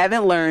 if you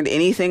haven't learned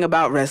anything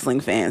about wrestling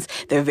fans,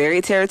 they're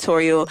very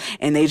territorial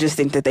and they just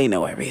think that they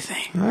know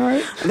everything. All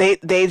right.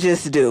 They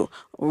just do.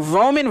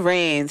 Roman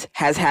Reigns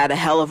has had a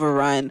hell of a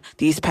run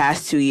these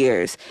past 2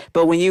 years.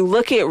 But when you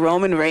look at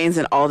Roman Reigns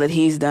and all that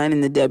he's done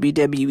in the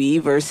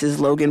WWE versus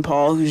Logan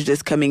Paul, who's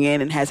just coming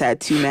in and has had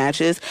 2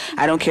 matches,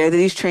 I don't care that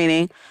he's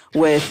training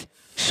with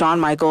Shawn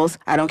Michaels.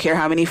 I don't care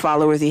how many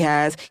followers he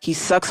has. He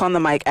sucks on the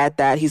mic at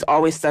that. He's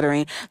always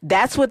stuttering.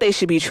 That's what they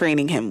should be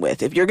training him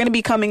with. If you're going to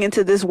be coming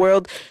into this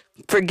world,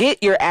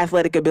 forget your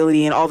athletic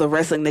ability and all the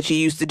wrestling that you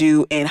used to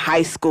do in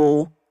high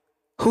school.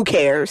 Who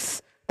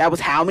cares? That was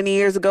how many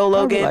years ago,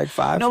 Logan? Like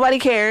 5. Nobody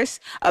cares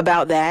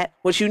about that.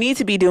 What you need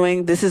to be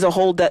doing, this is a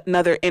whole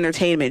another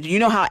entertainment. You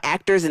know how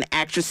actors and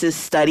actresses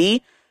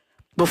study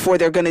before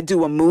they're going to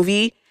do a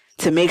movie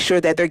to make sure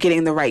that they're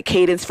getting the right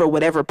cadence for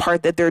whatever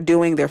part that they're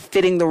doing. They're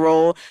fitting the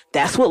role.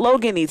 That's what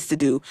Logan needs to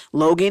do.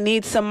 Logan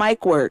needs some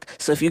mic work.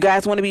 So if you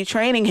guys want to be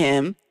training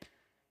him,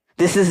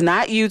 this is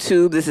not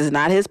YouTube. This is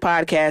not his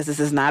podcast. This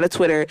is not a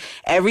Twitter.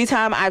 Every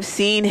time I've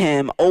seen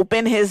him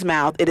open his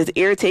mouth, it has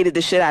irritated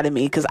the shit out of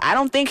me because I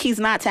don't think he's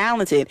not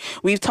talented.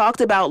 We've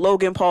talked about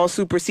Logan Paul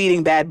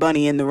superseding Bad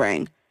Bunny in the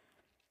ring.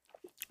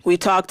 We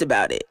talked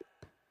about it.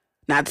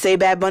 Not to say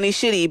Bad Bunny's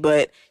shitty,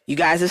 but you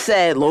guys have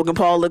said Logan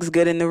Paul looks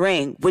good in the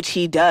ring, which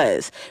he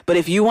does. But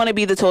if you want to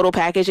be the total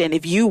package and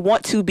if you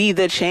want to be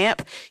the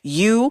champ,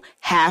 you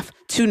have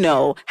to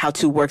know how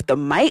to work the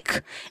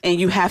mic and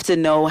you have to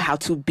know how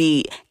to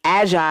be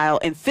agile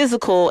and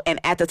physical and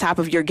at the top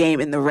of your game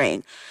in the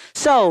ring.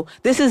 So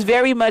this is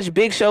very much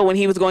Big Show when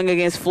he was going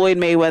against Floyd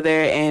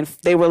Mayweather and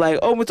they were like,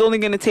 oh, it's only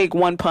going to take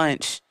 1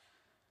 punch.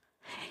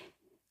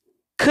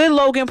 Could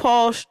Logan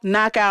Paul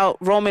knock out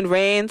Roman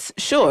Reigns?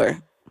 Sure.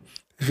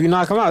 If you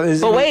knock him out,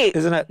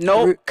 isn't that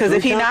no? Because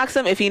if he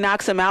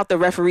knocks him out, the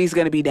referee's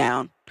going to be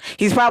down.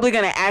 He's probably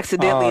going to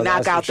accidentally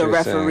knock out the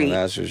referee.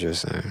 That's what you're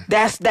saying.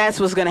 That's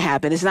what's going to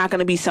happen. It's not going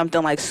to be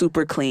something like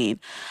super clean.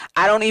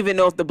 I don't even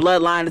know if the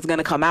Bloodline is going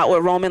to come out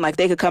with Roman. Like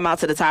they could come out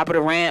to the top of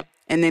the ramp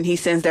and then he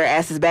sends their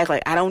asses back.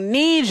 Like I don't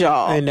need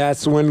y'all. And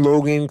that's when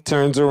Logan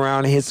turns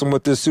around and hits him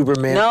with the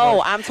Superman.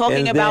 No, I'm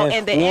talking about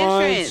in the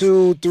entrance.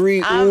 1, 2,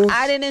 3.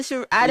 I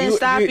didn't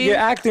stop you. You're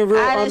acting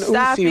real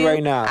un-Uzi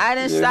right now. I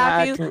didn't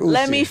stop you.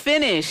 Let me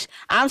finish.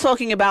 I'm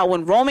talking about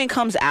when Roman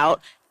comes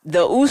out.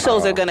 The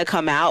Usos are going to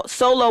come out.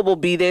 Solo will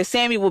be there.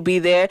 Sammy will be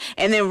there.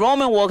 And then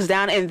Roman walks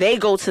down and they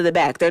go to the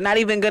back. They're not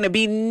even going to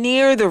be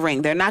near the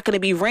ring. They're not going to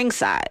be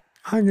ringside.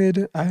 I get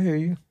it. I hear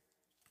you.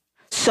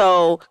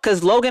 So,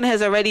 because Logan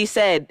has already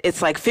said,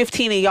 it's like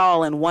 15 of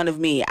y'all and 1 of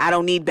me. I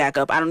don't need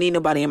backup. I don't need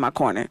nobody in my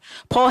corner.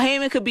 Paul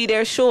Heyman could be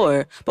there,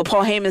 sure. But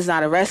Paul Heyman's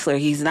not a wrestler.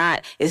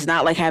 It's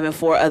not like having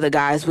 4 other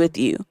guys with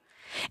you.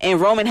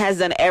 And Roman has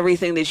done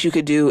everything that you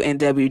could do in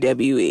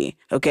WWE,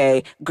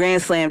 okay?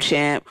 Grand Slam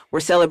champ.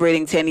 We're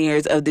celebrating 10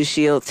 years of the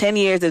Shield, 10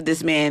 years of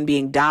this man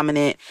being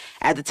dominant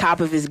at the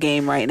top of his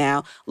game right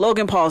now.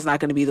 Logan Paul's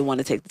not going to be the one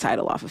to take the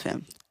title off of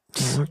him.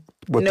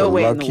 With no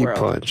way in the world.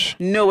 Punch.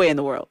 No way in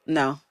the world.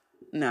 No.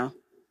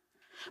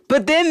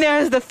 But then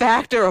there's the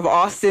factor of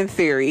Austin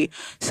Theory.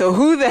 So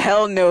who the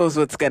hell knows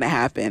what's going to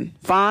happen?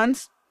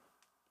 Phonse?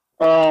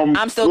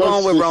 I'm still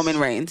going with Roman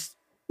Reigns.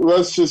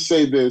 Let's just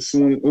say this.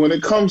 When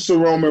it comes to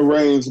Roman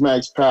Reigns,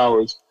 Max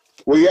Powers,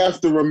 we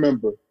have to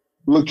remember,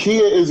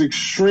 Lakia is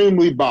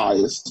extremely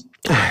biased.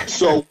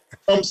 So when it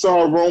comes to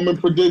her Roman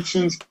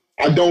predictions,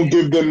 I don't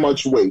give them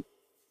much weight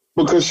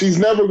because she's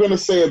never going to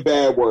say a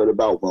bad word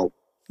about Roman.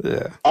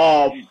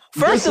 Yeah.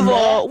 First of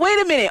all, wait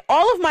a minute.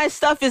 All of my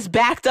stuff is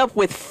backed up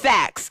with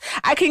facts.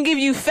 I can give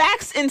you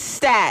facts and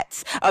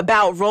stats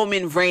about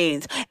Roman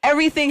Reigns.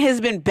 Everything has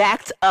been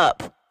backed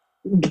up.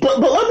 But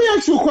let me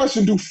ask you a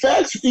question. Do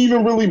facts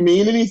even really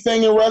mean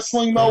anything in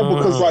wrestling, though?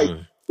 Because, like,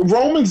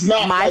 Roman's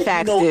not... My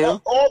facts do.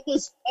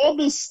 All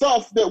this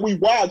stuff that we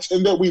watch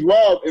and that we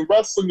love in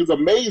wrestling is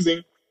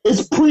amazing.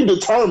 It's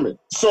predetermined.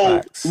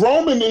 So facts.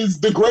 Roman is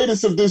the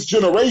greatest of this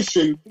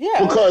generation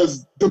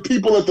because the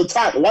people at the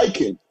top like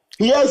him.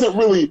 He hasn't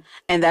really...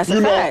 And that's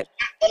a fact.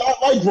 And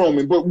I like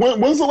Roman, but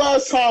when's the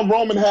last time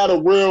Roman had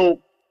a real...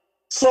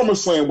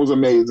 SummerSlam was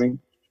amazing.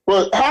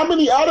 But how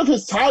many out of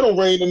his title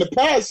reign in the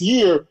past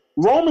year...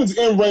 Roman's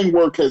in-ring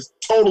work has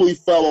totally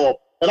fell off.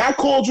 And I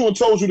called you and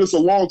told you this a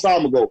long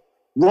time ago.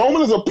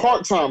 Roman is a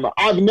part-timer.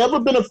 I've never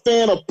been a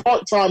fan of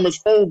part-timers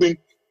holding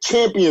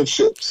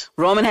championships.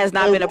 Roman has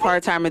not been a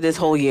part-timer this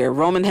whole year.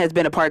 Roman has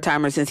been a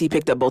part-timer since he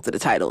picked up both of the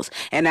titles.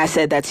 And I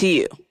said that to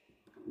you.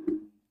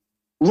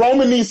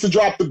 Roman needs to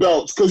drop the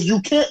belts because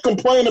you can't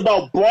complain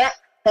about Brock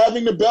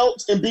having the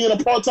belts and being a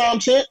part-time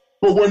champ,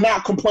 but we're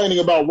not complaining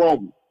about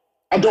Roman.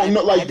 I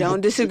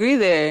don't disagree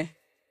there.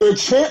 The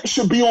champ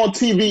should be on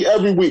TV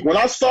every week. When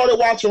I started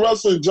watching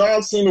wrestling,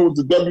 John Cena was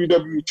the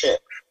WWE champ.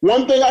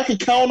 One thing I could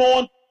count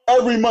on,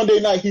 every Monday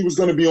night he was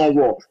going to be on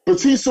Raw.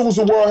 Batista was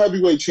the World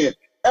Heavyweight champ.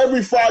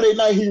 every Friday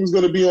night he was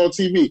going to be on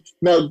TV.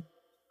 Now,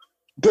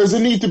 does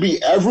it need to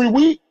be every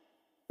week?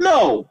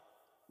 No.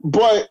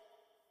 But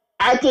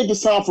I think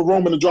it's time for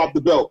Roman to drop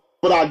the belt.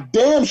 But I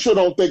damn sure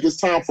don't think it's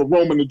time for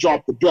Roman to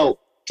drop the belt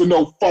to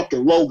no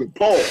fucking Logan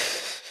Paul.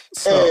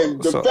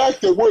 And the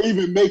fact that we're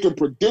even making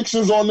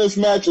predictions on this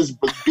match is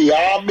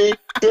beyond me.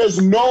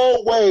 There's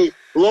no way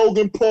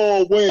Logan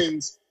Paul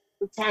wins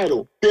the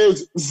title.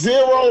 There's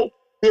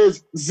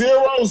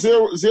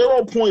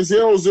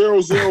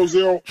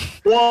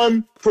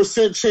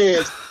 0.00001%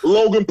 chance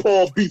Logan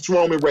Paul beats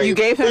Roman Reigns. You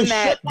gave him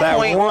that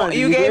one.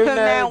 You gave him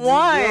that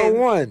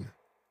one.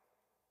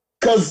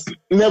 Because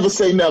never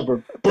say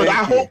never. But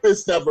I hope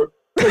it's never.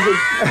 Because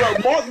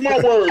mark my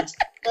words,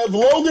 if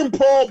Logan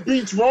Paul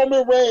beats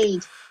Roman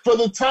Reigns for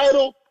the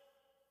title,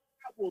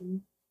 I will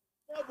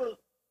never,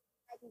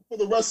 for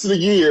the rest of the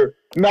year,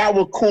 now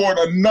record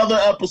another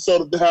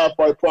episode of the Half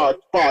Right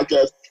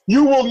Podcast.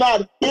 You will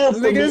not hear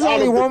from me. There's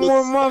only one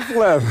more month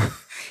left.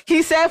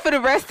 He said for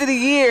the rest of the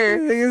year.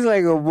 It's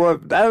like a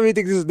month. I don't even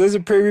think there's a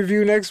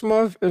pay-per-view next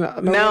month.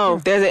 No,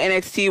 there's an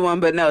NXT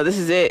one, but no, this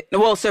is it.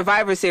 Well,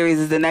 Survivor Series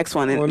is the next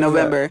one in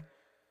November.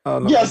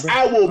 November. Yes,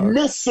 I will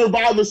miss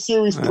Survivor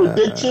Series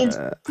predictions.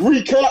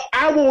 Recap.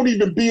 I won't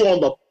even be on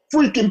the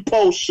freaking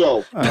post show.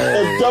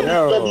 If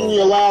WWE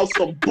allows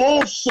some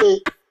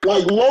bullshit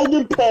like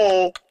Logan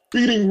Paul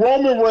beating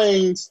Roman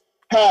Reigns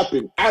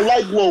happen. I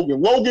like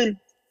Logan.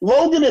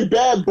 Logan and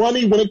Bad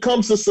Bunny, when it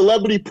comes to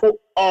celebrity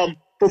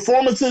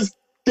performances,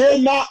 they're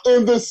not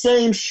in the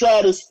same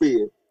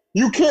stratosphere.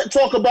 You can't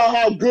talk about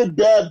how good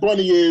Bad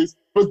Bunny is,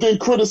 but then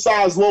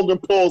criticize Logan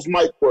Paul's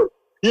mic work.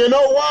 You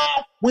know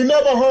why? We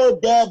never heard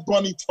Bad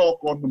Bunny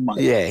talk on the mic.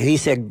 Yeah, he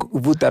said,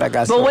 but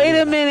wait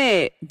a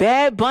minute.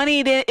 Bad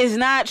Bunny is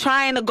not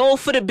trying to go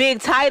for the big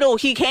title.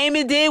 He came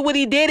and did what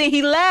he did, and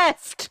he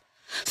left.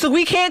 So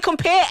we can't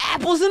compare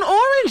apples and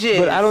oranges.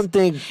 But I don't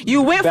think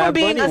you went from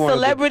being a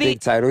celebrity big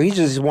title. He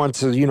just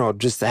wants to,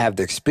 just to have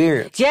the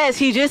experience. Yes,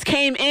 he just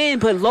came in.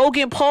 But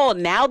Logan Paul,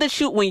 now that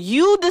when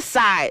you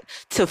decide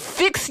to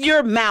fix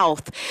your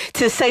mouth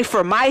to say,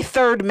 for my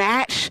third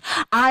match,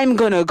 I'm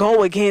gonna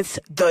go against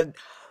the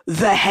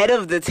head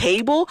of the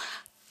table.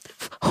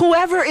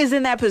 Whoever is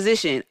in that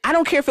position, I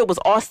don't care if it was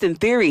Austin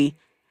Theory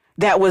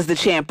that was the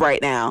champ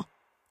right now.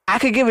 I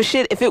could give a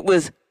shit if it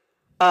was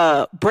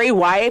Bray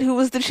Wyatt who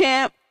was the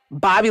champ,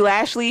 Bobby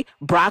Lashley,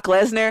 Brock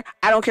Lesnar.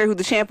 I don't care who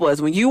the champ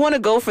was. When you want to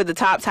go for the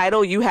top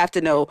title, you have to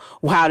know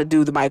how to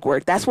do the mic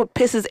work. That's what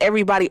pisses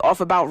everybody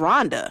off about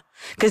Ronda.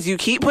 Because you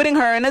keep putting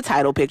her in the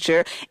title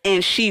picture,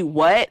 and she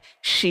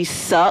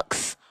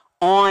sucks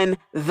on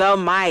the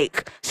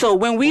mic. So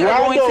when we are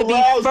going to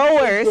be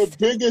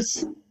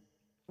forced,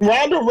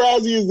 Ronda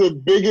Rousey is the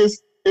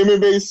biggest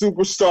MMA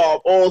superstar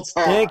of all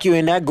time. Thank you,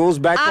 and that goes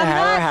back to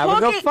her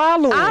having a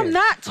following. I'm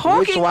not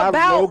talking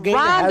about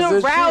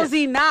Ronda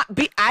Rousey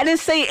I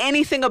didn't say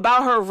anything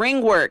about her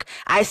ring work.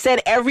 I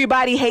said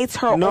everybody hates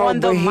her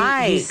on the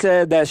mic. He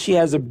said that she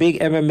has a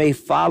big MMA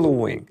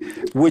following,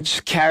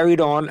 which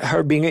carried on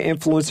her being an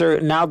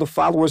influencer. Now the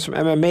followers from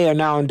MMA are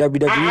now in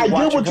WWE. I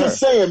get what you're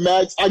saying,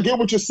 Max. I get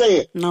what you're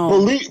saying. No.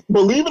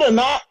 Believe it or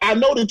not, I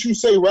know that you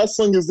say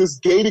wrestling is this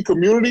gated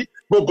community,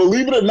 but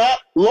believe it or not,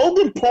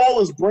 Logan Paul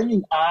is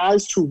bringing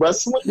eyes to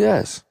wrestling.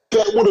 Yes.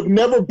 That would have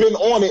never been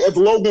on it if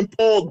Logan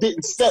Paul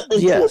didn't step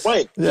into a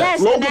ring.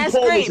 Yes, Logan and that's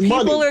Paul great.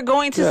 People money. are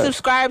going to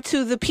subscribe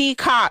to the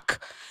Peacock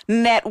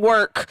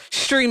network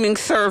streaming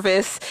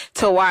service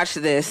to watch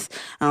this,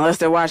 unless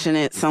they're watching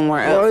it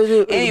somewhere else.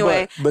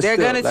 Anyway, they're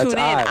going to tune in.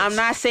 I'm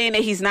not saying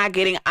that he's not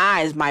getting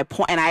eyes. My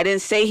point, and I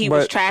didn't say he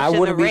was trash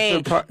in the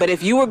ring, but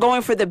if you were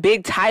going for the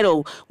big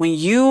title, when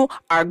you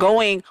are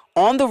going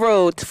on the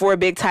road for a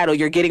big title,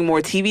 you're getting more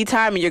TV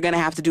time, and you're going to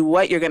have to do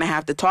what? You're going to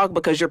have to talk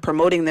because you're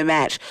promoting the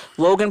match.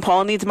 Logan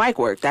Paul needs mic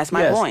work. That's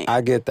my point. I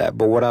get that.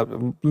 But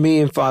me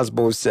and Phonse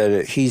both said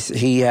it.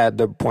 He had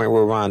the point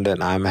with Ronda,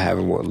 and I'm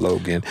having with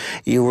Logan.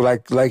 You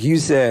like you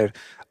said,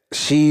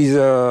 she's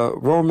a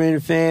Roman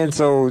fan,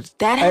 so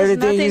that has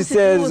everything he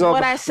says is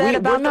what I said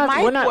about the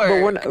mic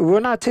work. We're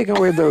not taking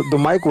away the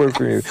mic work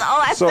from you. That's all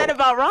I said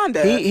about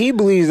Ronda. He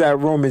believes that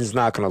Roman's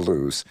not going to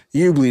lose.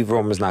 You believe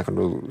Roman's not going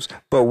to lose.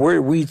 But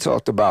what we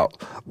talked about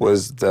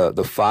was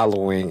the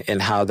following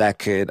and how that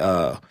could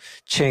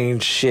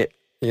change shit.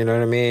 You know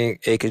what I mean?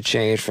 It could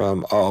change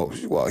from,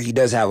 he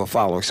does have a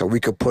following, so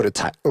we could put a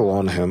title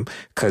on him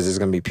because there's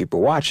going to be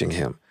people watching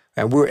him.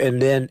 And we're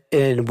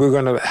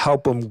going to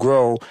help him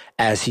grow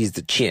as he's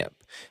the champ.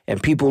 And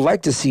people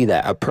like to see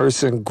that, a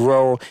person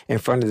grow in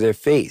front of their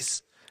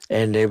face.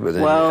 And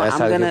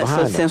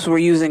since we're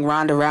using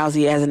Ronda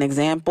Rousey as an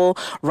example,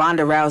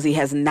 Ronda Rousey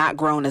has not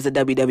grown as a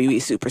WWE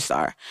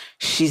superstar.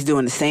 She's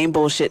doing the same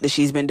bullshit that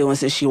she's been doing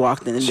since she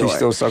walked in the door. She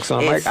still sucks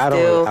on the mic?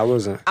 I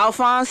wasn't.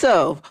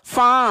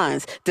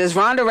 Phonse, does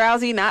Ronda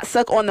Rousey not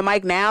suck on the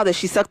mic now that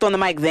she sucked on the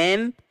mic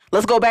then?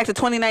 Let's go back to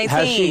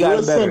 2019.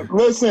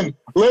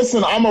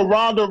 Listen, I'm a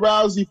Ronda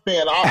Rousey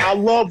fan. I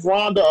love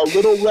Ronda a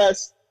little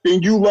less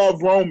than you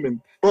love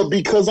Roman. But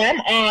because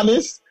I'm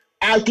honest,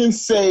 I can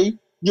say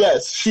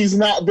yes, she's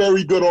not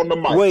very good on the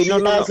mic. Wait, she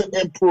hasn't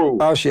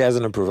improved. Oh, she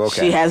hasn't improved.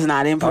 Okay. She has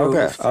not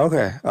improved.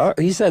 Okay. Oh,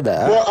 he said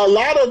that. But a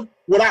lot of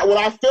what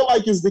I feel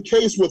like is the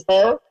case with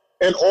her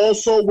and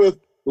also with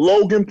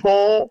Logan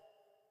Paul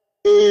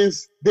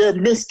is they're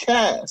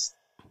miscast.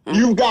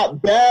 You've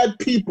got bad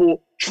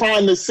people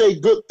trying to say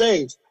good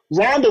things.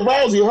 Ronda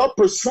Rousey, her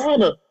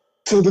persona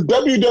to the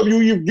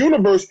WWE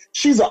universe,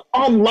 she's an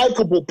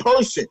unlikable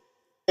person.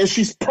 And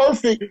she's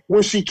perfect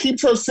when she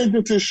keeps her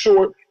sentences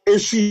short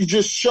and she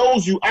just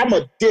shows you, I'm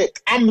a dick.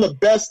 I'm the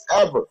best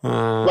ever.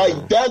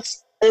 Like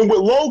that's, and with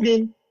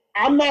Logan,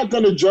 I'm not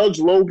going to judge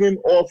Logan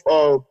off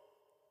of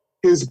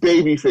his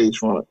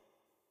babyface run.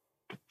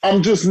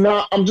 I'm just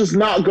not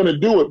going to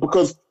do it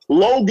because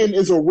Logan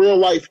is a real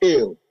life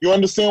heel. You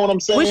understand what I'm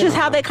saying? Which is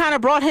how they kind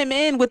of brought him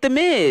in with The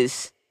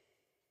Miz.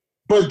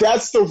 But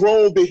that's the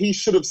role that he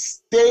should have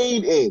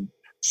stayed in.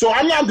 So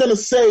I'm not going to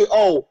say,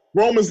 oh,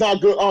 Roman's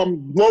not good.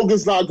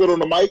 Logan's not good on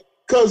the mic.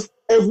 Because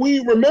if we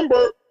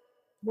remember,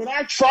 when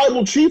our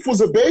tribal chief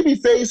was a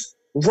babyface,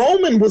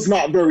 Roman was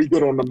not very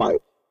good on the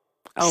mic.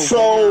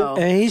 Oh,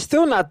 and he's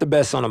still not the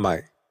best on the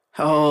mic.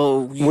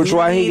 Oh, which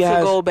why he has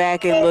to go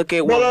back and look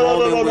at what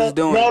Roman was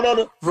doing.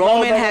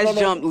 Roman has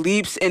jumped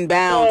leaps and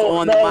bounds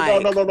on the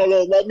mic.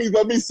 No.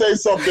 Let me say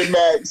something,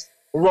 Max.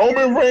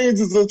 Roman Reigns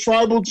is a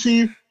tribal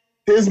chief.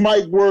 His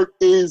mic work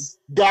is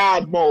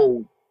God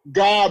mode.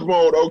 God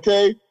mode,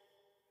 okay?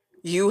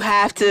 You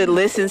have to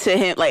listen to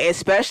him, like,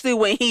 especially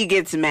when he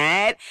gets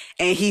mad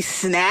and he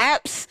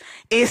snaps.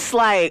 It's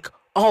like,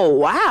 oh,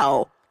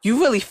 wow. You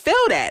really feel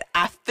that.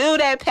 I feel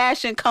that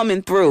passion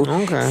coming through.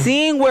 Okay.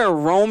 Seeing where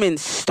Roman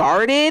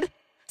started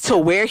to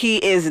where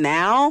he is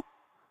now,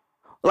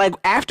 like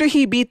after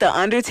he beat The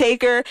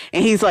Undertaker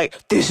and he's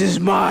like, this is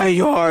my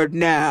yard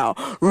now.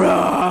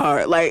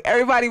 Rawr. Like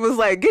everybody was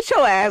like, get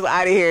your ass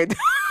out of here. Don't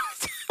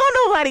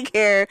nobody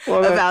care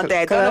about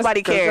that. Don't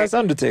nobody care. That's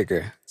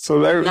Undertaker. So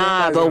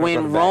but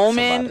when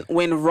Roman's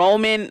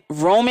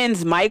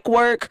mic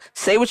work,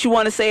 say what you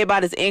want to say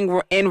about his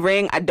in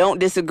ring. I don't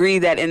disagree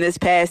that in this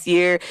past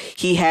year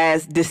he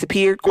has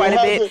disappeared quite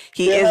a bit.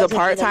 He is a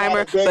part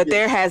timer, but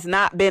there has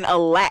not been a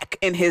lack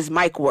in his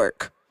mic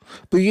work.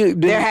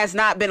 There has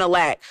not been a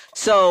lack.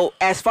 So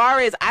as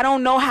far as I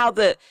don't know how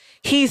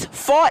he's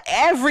fought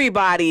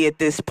everybody at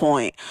this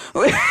point.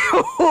 Who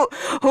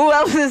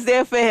else is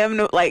there for him?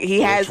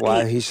 That's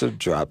why he should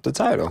drop the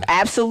title.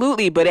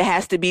 Absolutely, but it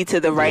has to be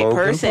to the right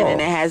person, Paul.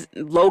 And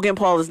Logan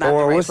Paul is not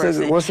the right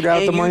person. What's the guy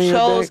with the money in the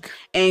bank?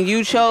 And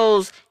you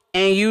chose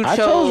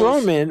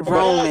Roman.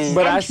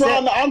 But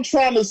I'm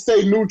trying to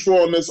stay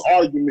neutral on this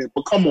argument.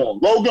 But come on,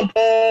 Logan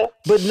Paul.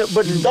 But that's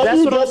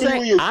what I'm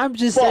saying. I'm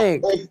just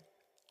saying.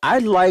 I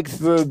like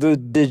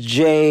the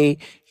Jay.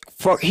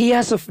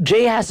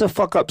 Jay has to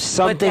fuck up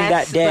something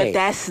that day. But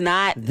that's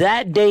not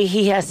that day.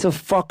 He has to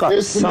fuck up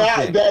something.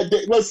 Not that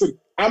day. Listen,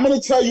 I'm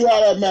gonna tell you how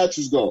that match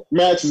is gonna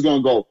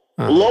go.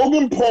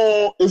 Logan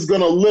Paul is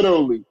gonna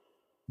literally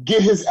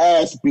get his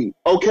ass beat.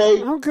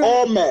 Okay.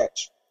 All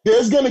match.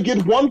 There's gonna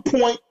get one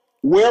point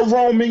where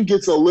Roman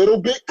gets a little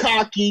bit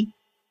cocky.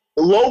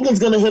 Logan's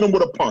gonna hit him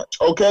with a punch.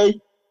 Okay.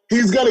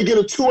 He's gonna get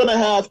a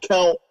 2.5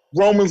 count.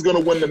 Roman's gonna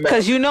win the match.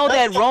 Because you know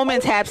that Roman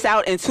taps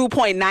out in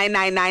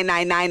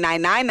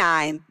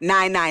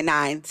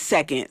 2.99999999999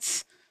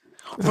 seconds.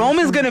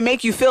 Roman's gonna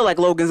make you feel like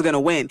Logan's gonna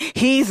win.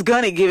 He's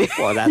gonna give it.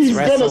 Well, that's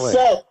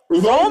wrestling.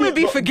 Roman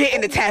be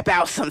forgetting to tap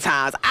out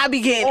sometimes. I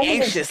be getting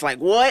anxious. Like,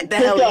 what the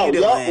hell are you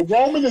doing?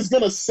 Roman is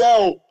gonna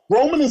sell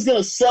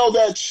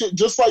that shit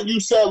just like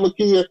you said. Look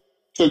here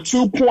to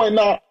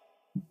 2.9.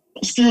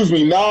 Excuse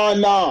me,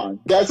 99.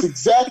 That's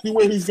exactly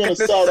where he's gonna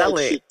sell that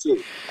shit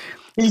to.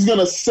 He's going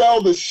to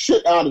sell the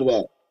shit out of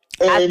that.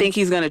 And I think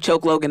he's going to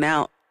choke Logan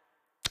out.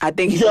 I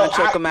think he's going to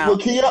choke him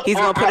out. He's going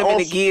to put him in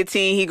the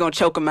guillotine. He's going to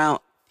choke him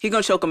out.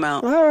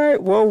 All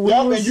right.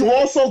 Well, and you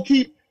also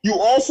keep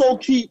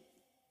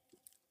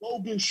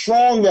Logan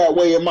strong that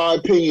way, in my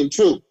opinion,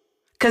 too.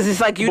 Because it's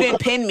like, you didn't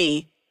pin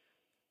me.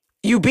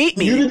 You beat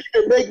me. You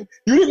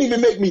didn't even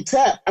make me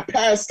tap. I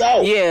passed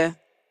out. Yeah.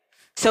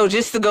 So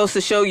just goes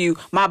to show you,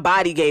 my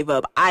body gave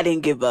up. I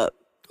didn't give up.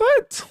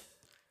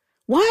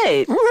 What?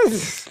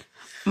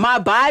 My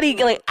body,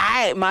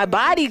 my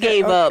body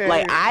gave up.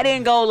 Like, I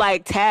didn't go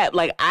tap.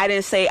 Like, I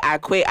didn't say I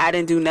quit. I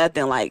didn't do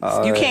nothing. Like,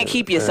 you can't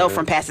keep yourself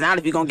from passing out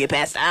if you're gonna get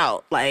passed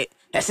out. Like,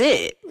 that's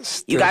it.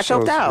 You got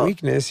choked out.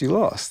 Weakness, you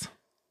lost.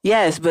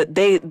 Yes, but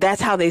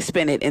that's how they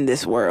spin it in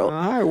this world.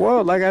 All right.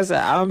 Well, like I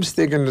said, I'm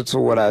sticking to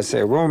what I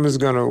said. Roman's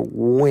gonna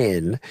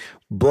win,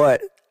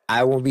 but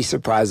I won't be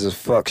surprised if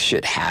fuck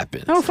shit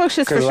happens. Oh, fuck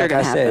shit's for sure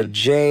gonna happen. Like I said,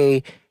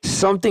 Jay,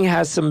 something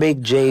has to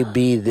make Jay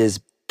be this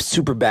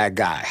super bad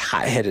guy,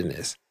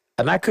 hot-headedness.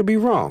 And I could be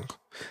wrong.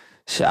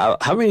 So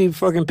how many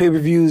fucking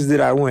pay-per-views did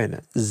I win?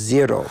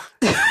 0.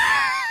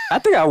 I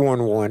think I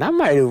won 1. I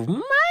might have.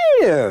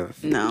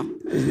 No.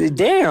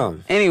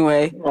 Damn.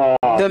 Anyway,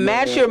 the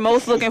match you're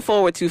most looking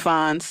forward to,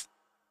 Phonse.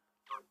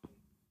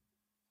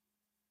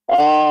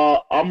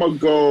 I'm going to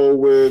go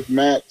with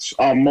match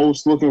I'm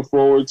most looking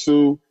forward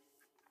to.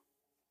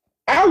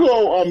 I'll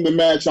go the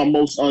match I'm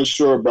most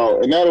unsure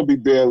about, and that'll be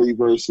Bayley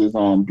versus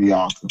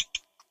Bianca.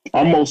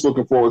 I'm most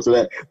looking forward to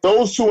that.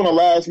 Those two in a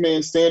last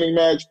man standing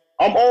match,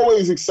 I'm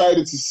always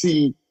excited to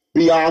see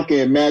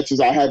Bianca in matches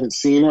I haven't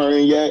seen her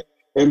in yet.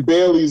 And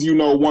Bayley's,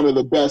 one of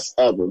the best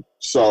ever.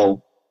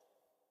 So,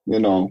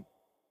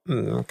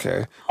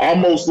 Okay.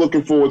 I'm most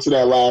looking forward to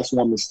that last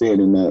woman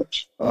standing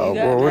match. Well,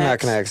 we're not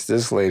going to ask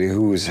this lady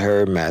who is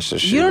her match.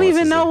 That you don't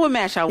even know what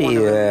match I want to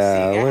see.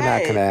 Yeah, we're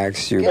not going to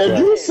ask you. If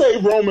you say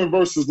Roman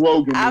versus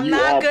Logan, I'm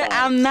not good.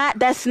 I'm not.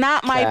 That's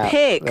not my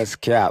pick. That's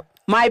cap.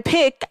 My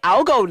pick,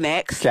 I'll go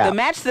next. Cap. The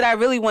match that I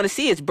really want to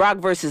see is Brock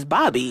versus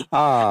Bobby.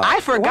 I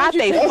forgot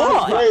they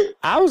fought.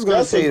 I was going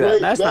to say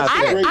that. That's not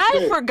fair.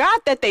 I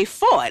forgot that they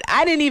fought.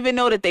 I didn't even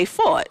know that they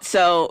fought.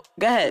 So,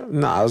 go ahead.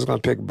 No, I was going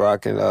to pick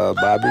Brock and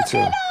Bobby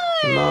too.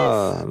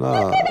 No.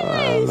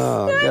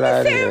 Get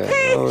out of here.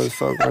 No,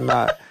 fuck, we're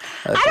not.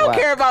 I don't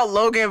care about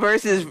Logan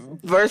versus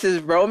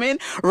Roman.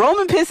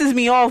 Roman pisses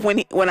me off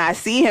when I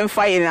see him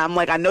fighting and I'm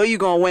like, I know you're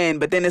going to win,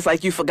 but then it's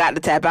like you forgot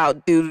to tap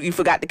out, dude. You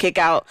forgot to kick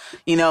out.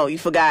 You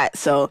forgot.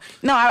 So,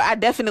 no, I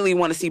definitely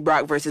want to see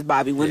Brock versus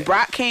Bobby. When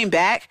Brock came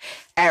back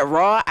at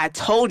Raw, I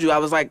told you, I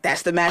was like,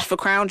 that's the match for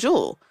Crown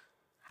Jewel.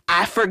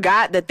 I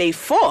forgot that they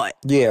fought.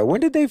 Yeah,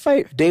 when did they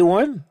fight? Day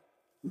one?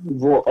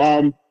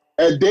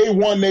 At day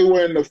one, they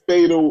were in the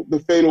fatal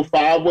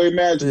 5-way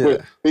match,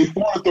 but they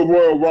fought at the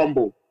Royal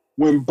Rumble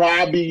when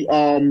Bobby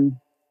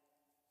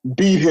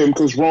beat him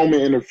because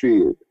Roman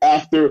interfered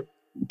after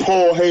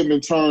Paul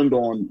Heyman turned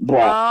on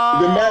Brock.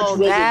 Oh, the match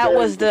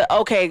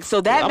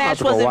so that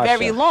match wasn't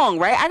very long,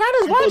 right? I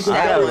gotta watch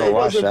that. It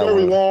wasn't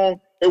very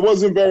long. It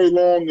wasn't very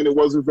long, and it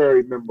wasn't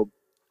very memorable.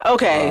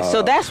 Okay,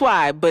 so that's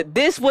why. But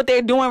what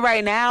they're doing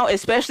right now,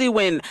 especially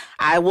when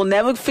I will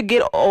never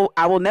forget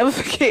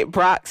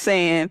Brock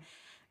saying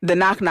the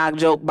knock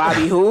joke,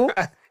 Bobby who?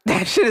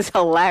 That shit is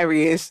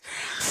hilarious.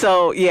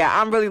 So,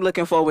 yeah, I'm really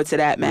looking forward to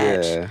that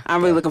match. Yeah.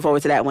 I'm really looking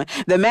forward to that one.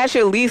 The match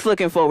you're least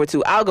looking forward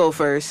to, I'll go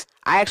first.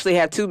 I actually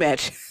have two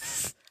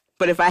matches.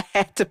 But if I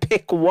had to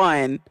pick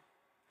one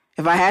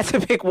of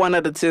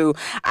the two,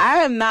 I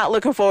am not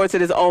looking forward to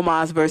this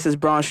Omos versus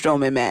Braun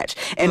Strowman match.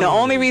 And the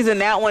only reason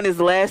that one is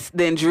less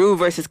than Drew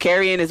versus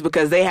Karrion is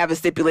because they have a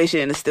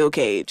stipulation in a steel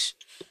cage.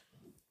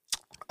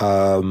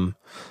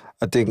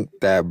 I think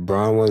that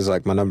Braun was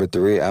like my number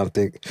 3. I don't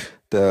think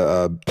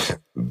the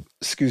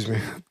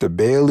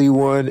Bayley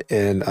one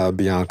and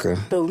Bianca.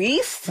 The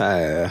least?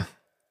 Yeah.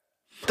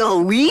 The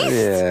least?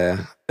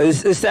 Yeah.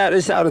 It's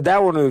out of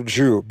that one or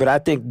Drew, but I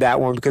think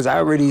that one because I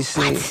already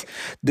seen.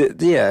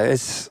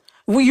 It's.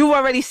 Well, you've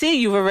already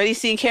seen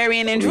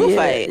Karrion and Drew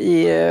fight.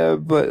 Yeah,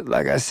 but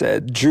like I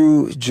said,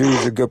 Drew's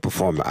a good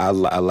performer. I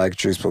like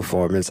Drew's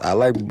performance. I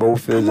like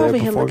both of them. I'm over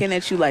here looking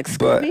at you like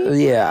Scooby. But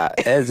yeah,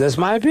 that's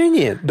my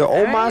opinion. The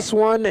Omos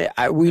one,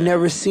 we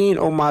never seen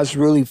Omos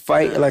really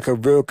fight like a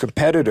real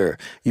competitor.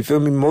 You feel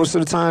me? Most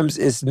of the times,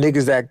 it's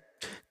niggas that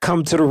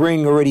come to the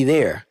ring already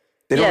there.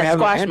 They don't have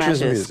squash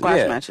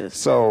matches.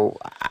 So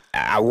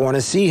I want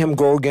to see him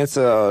go against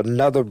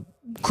another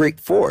great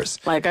force.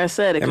 Like I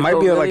said, it might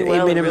be really like an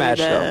 8-minute match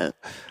though.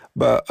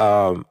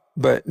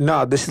 But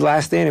no, this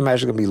last standing match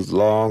is gonna be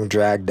long,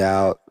 dragged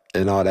out,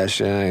 and all that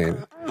shit.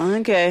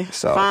 Okay.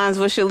 So, Phonse,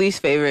 what's your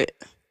least favorite?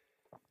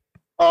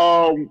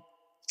 I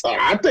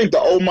think the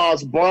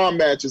Omos Braun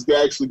match is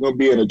actually gonna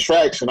be an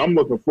attraction. I'm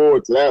looking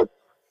forward to that.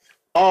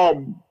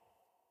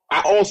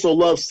 I also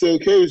love steel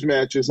cage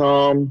matches.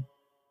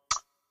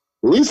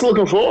 Least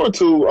looking forward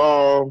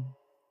to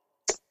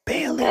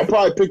Bayley. I'll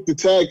probably pick the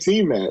tag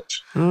team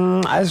match.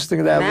 I was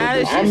thinking that. I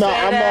was thinking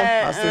about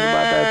that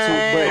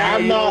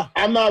too. But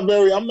I'm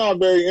not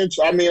very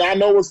interested. I mean, I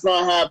know what's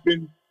gonna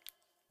happen,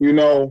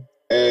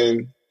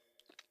 and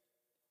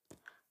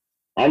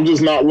I'm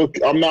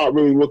not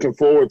really looking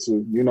forward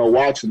to,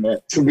 watching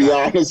that, to be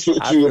honest with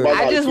you.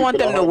 I just want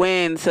them to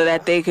win so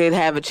that they could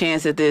have a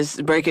chance at this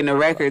breaking the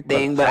record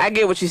thing. But I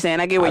get what you're saying.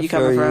 I get where you're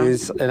coming from.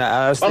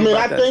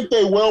 I think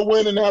they will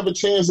win and have a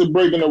chance at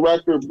breaking the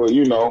record, but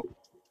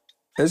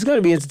it's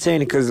gonna be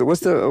entertaining because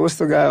what's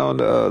the guy on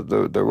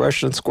the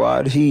Russian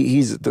squad?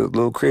 He's the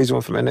little crazy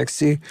one from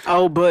NXT.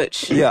 Oh,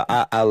 Butch. Yeah,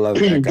 I love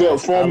that guy.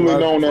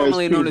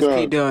 Formerly known as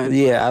Pete Dunne.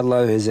 Yeah, I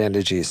love his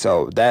energy.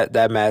 So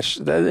that match,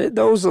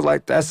 those are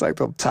that's like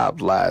the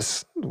top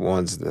last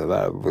ones that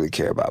I really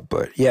care about.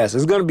 But yes,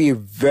 it's gonna be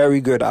very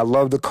good. I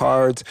love the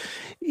cards.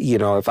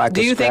 If I could.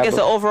 Do you think it's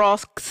an overall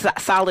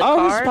solid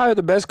card? It's probably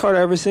the best card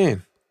I've ever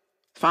seen.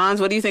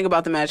 Fonz, what do you think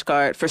about the match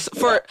card? I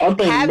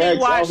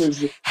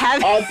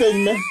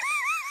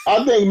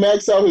think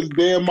Max out his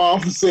damn mom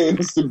for saying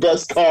it's the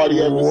best card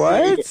he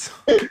ever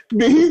seen.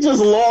 He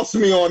just lost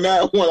me on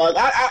that one. Like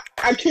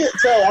I can't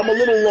tell. I'm a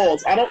little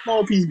lost. I don't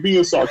know if he's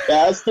being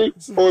sarcastic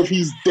or if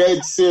he's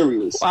dead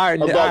serious. All right,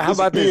 how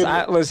about this?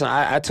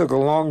 I took a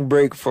long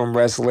break from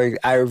wrestling.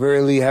 I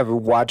rarely have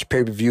watched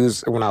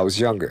pay-per-views when I was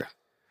younger.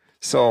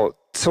 So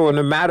So in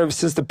the matter of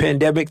since the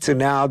pandemic to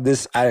now,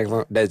 that's You're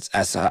my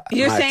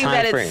saying time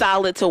that frame. it's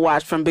solid to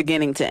watch from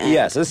beginning to end.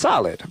 Yes, it's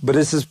solid. But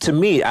this is, to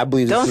me, I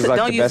believe this is like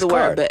don't the use best the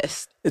card. word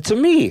best. It's to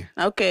me.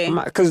 Okay.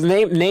 Because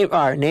name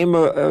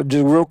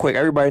just real quick.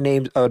 Everybody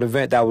name an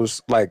event that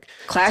was like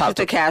Clash at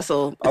the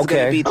Castle. Is Okay.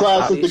 gonna be the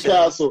Clash at the show.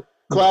 Castle.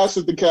 Clash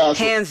at the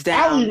Castle. Hands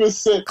down. I'll even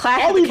say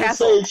Clash at the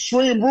Castle. say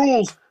Extreme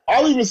Rules.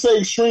 I'll even say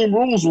Extreme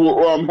Rules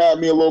will have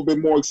me a little bit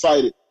more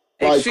excited.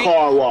 Like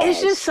car-wise. It's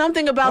just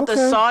something about the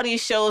Saudi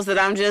shows that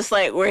I'm just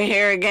like, we're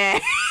here again.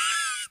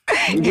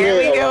 Here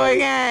we go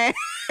again.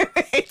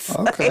 It's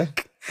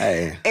like,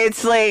 Hey.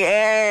 It's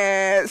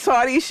like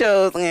Saudi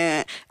shows.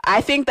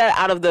 I think that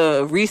out of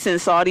the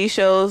recent Saudi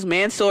shows,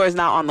 Mansoor is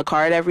not on the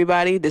card.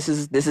 Everybody, this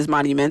is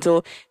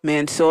monumental.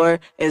 Mansoor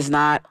is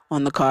not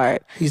on the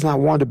card. He's not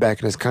wanted back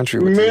in his country.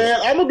 With Man,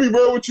 I'm gonna be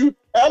real with you.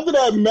 After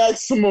that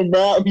maximum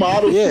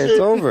model shit, it's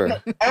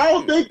over. I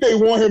don't think they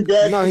want him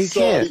back. No, he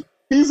Saudi. can't.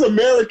 He's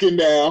American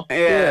now.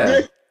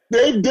 Yeah.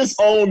 They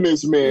disown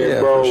this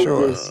man, bro. For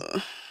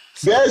sure.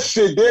 That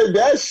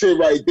shit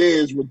right there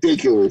is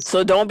ridiculous.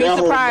 So don't be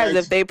surprised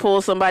if they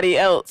pull somebody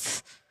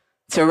else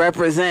to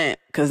represent,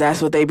 because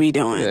that's what they be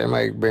doing. Yeah, it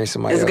might bring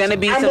somebody There's else. gonna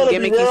be I'm some gonna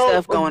be gimmicky real.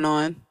 stuff going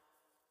on.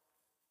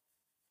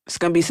 It's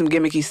gonna be some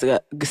gimmicky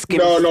stuff.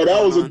 No,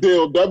 that was a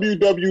deal.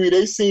 WWE,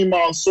 they seen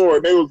Mansoor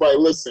and they was like,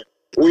 listen,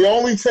 we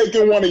only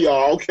taking one of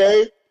y'all,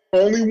 okay?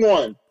 Only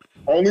one.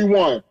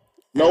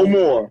 No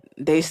more.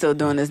 They still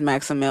doing this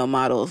Maximil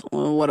models.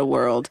 What a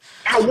world.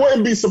 I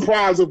wouldn't be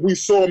surprised if we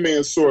saw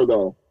Mansoor,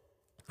 though.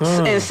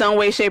 In some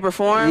way, shape, or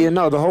form. Yeah,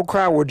 no, the whole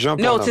crowd would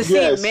jump No, on to him. see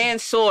Yes.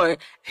 Mansoor.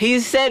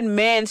 He said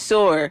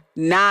Mansoor,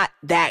 not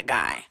that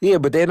guy. Yeah,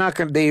 but they're not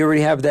gonna. They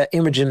already have that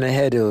image in their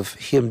head of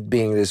him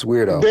being this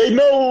weirdo. They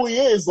know who he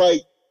is.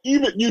 Like,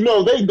 even, they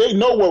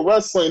know what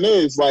wrestling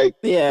is. Like,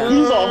 Yeah.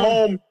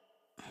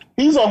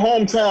 he's a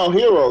hometown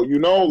hero,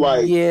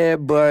 like. Yeah,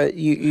 but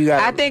you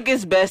got. I think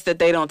it's best that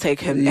they don't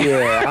take him there.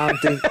 Yeah, I don't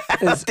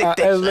think.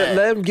 Let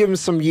them give him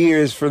some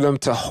years for them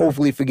to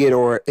hopefully forget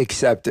or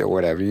accept it or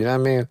whatever. You know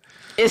what I mean?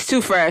 It's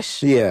too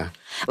fresh. Yeah.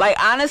 Like,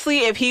 honestly,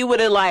 if he would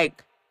have,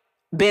 like,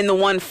 been the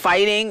one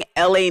fighting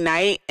LA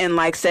Knight and,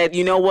 like, said,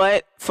 you know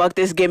what, fuck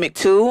this gimmick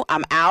too,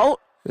 I'm out,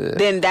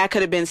 then that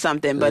could have been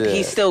something. But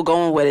he's still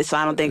going with it, so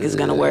I don't think it's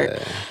going to work.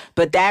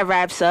 But that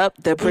wraps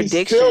up the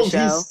prediction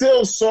show. He's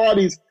still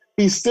Saudi's.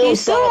 He's still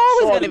always going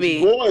to Saudi's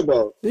be. boy,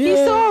 though. He's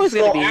still always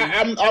going to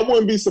be. I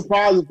wouldn't be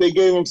surprised if they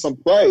gave him some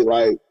play.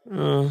 Like,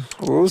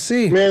 We'll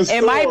see.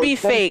 It might be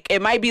fake. It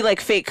might be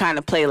like fake kind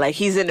of play. Like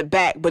he's in the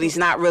back, but he's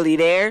not really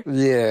there.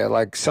 Yeah,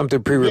 like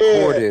something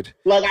pre-recorded.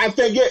 Yeah. Like I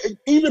think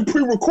even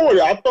pre-recorded,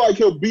 I feel like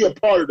he'll be a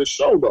part of the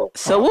show though.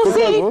 So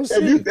we'll see.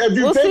 If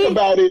you think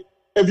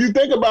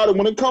about it,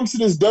 when it comes to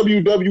this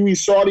WWE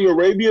Saudi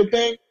Arabia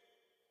thing,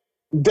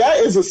 that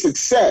is a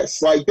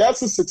success. Like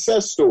that's a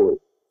success story.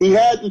 He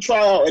had to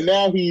try out, and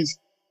now he's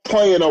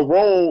playing a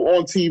role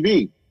on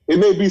TV. It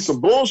may be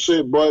some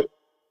bullshit, but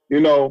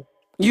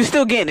you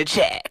still getting a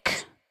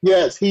check.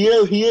 Yes, he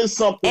is. He is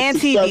something. And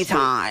TV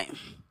time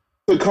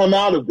to come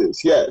out of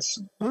this. Yes,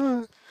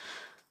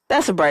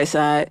 that's a bright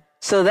side.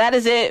 So that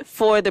is it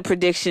for the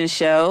prediction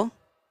show.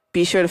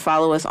 Be sure to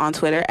follow us on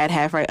Twitter at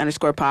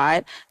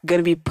 @halfright_pod.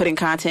 Gonna be putting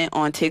content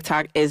on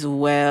TikTok as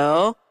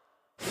well.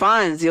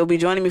 Phonse, you'll be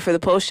joining me for the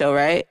post show,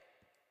 right?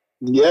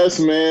 Yes,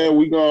 man.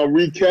 We're gonna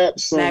recap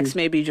some. Max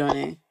may be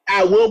joining.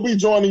 I will be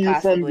joining you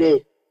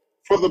Possibly.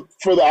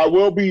 I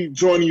will be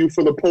joining you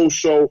for the post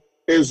show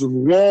as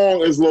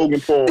long as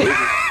Logan Paul.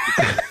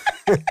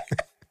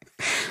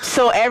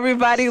 So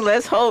everybody,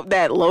 let's hope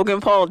that Logan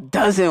Paul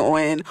doesn't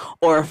win,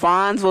 or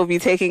Phonse will be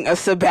taking a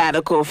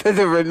sabbatical for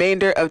the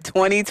remainder of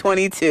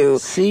 2022.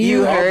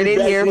 You heard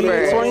it here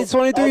first.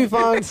 2023,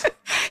 Phonse.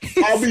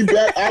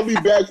 I'll be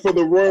back for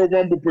the Royal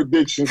Rumble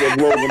predictions of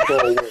Logan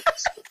Paul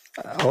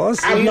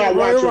wins. I'm not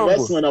watching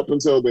wrestling up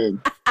until then.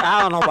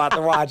 I don't know about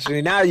the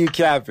watching. Now you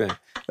capping.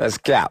 That's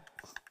cap.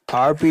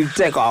 RP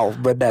take off,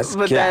 but that's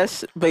cap.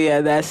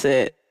 That's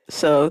it.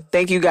 So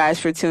thank you guys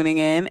for tuning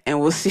in,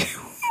 and we'll see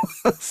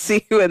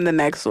you in the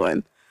next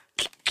one.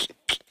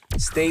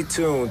 Stay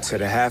tuned to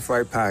the Half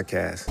Right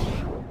Podcast.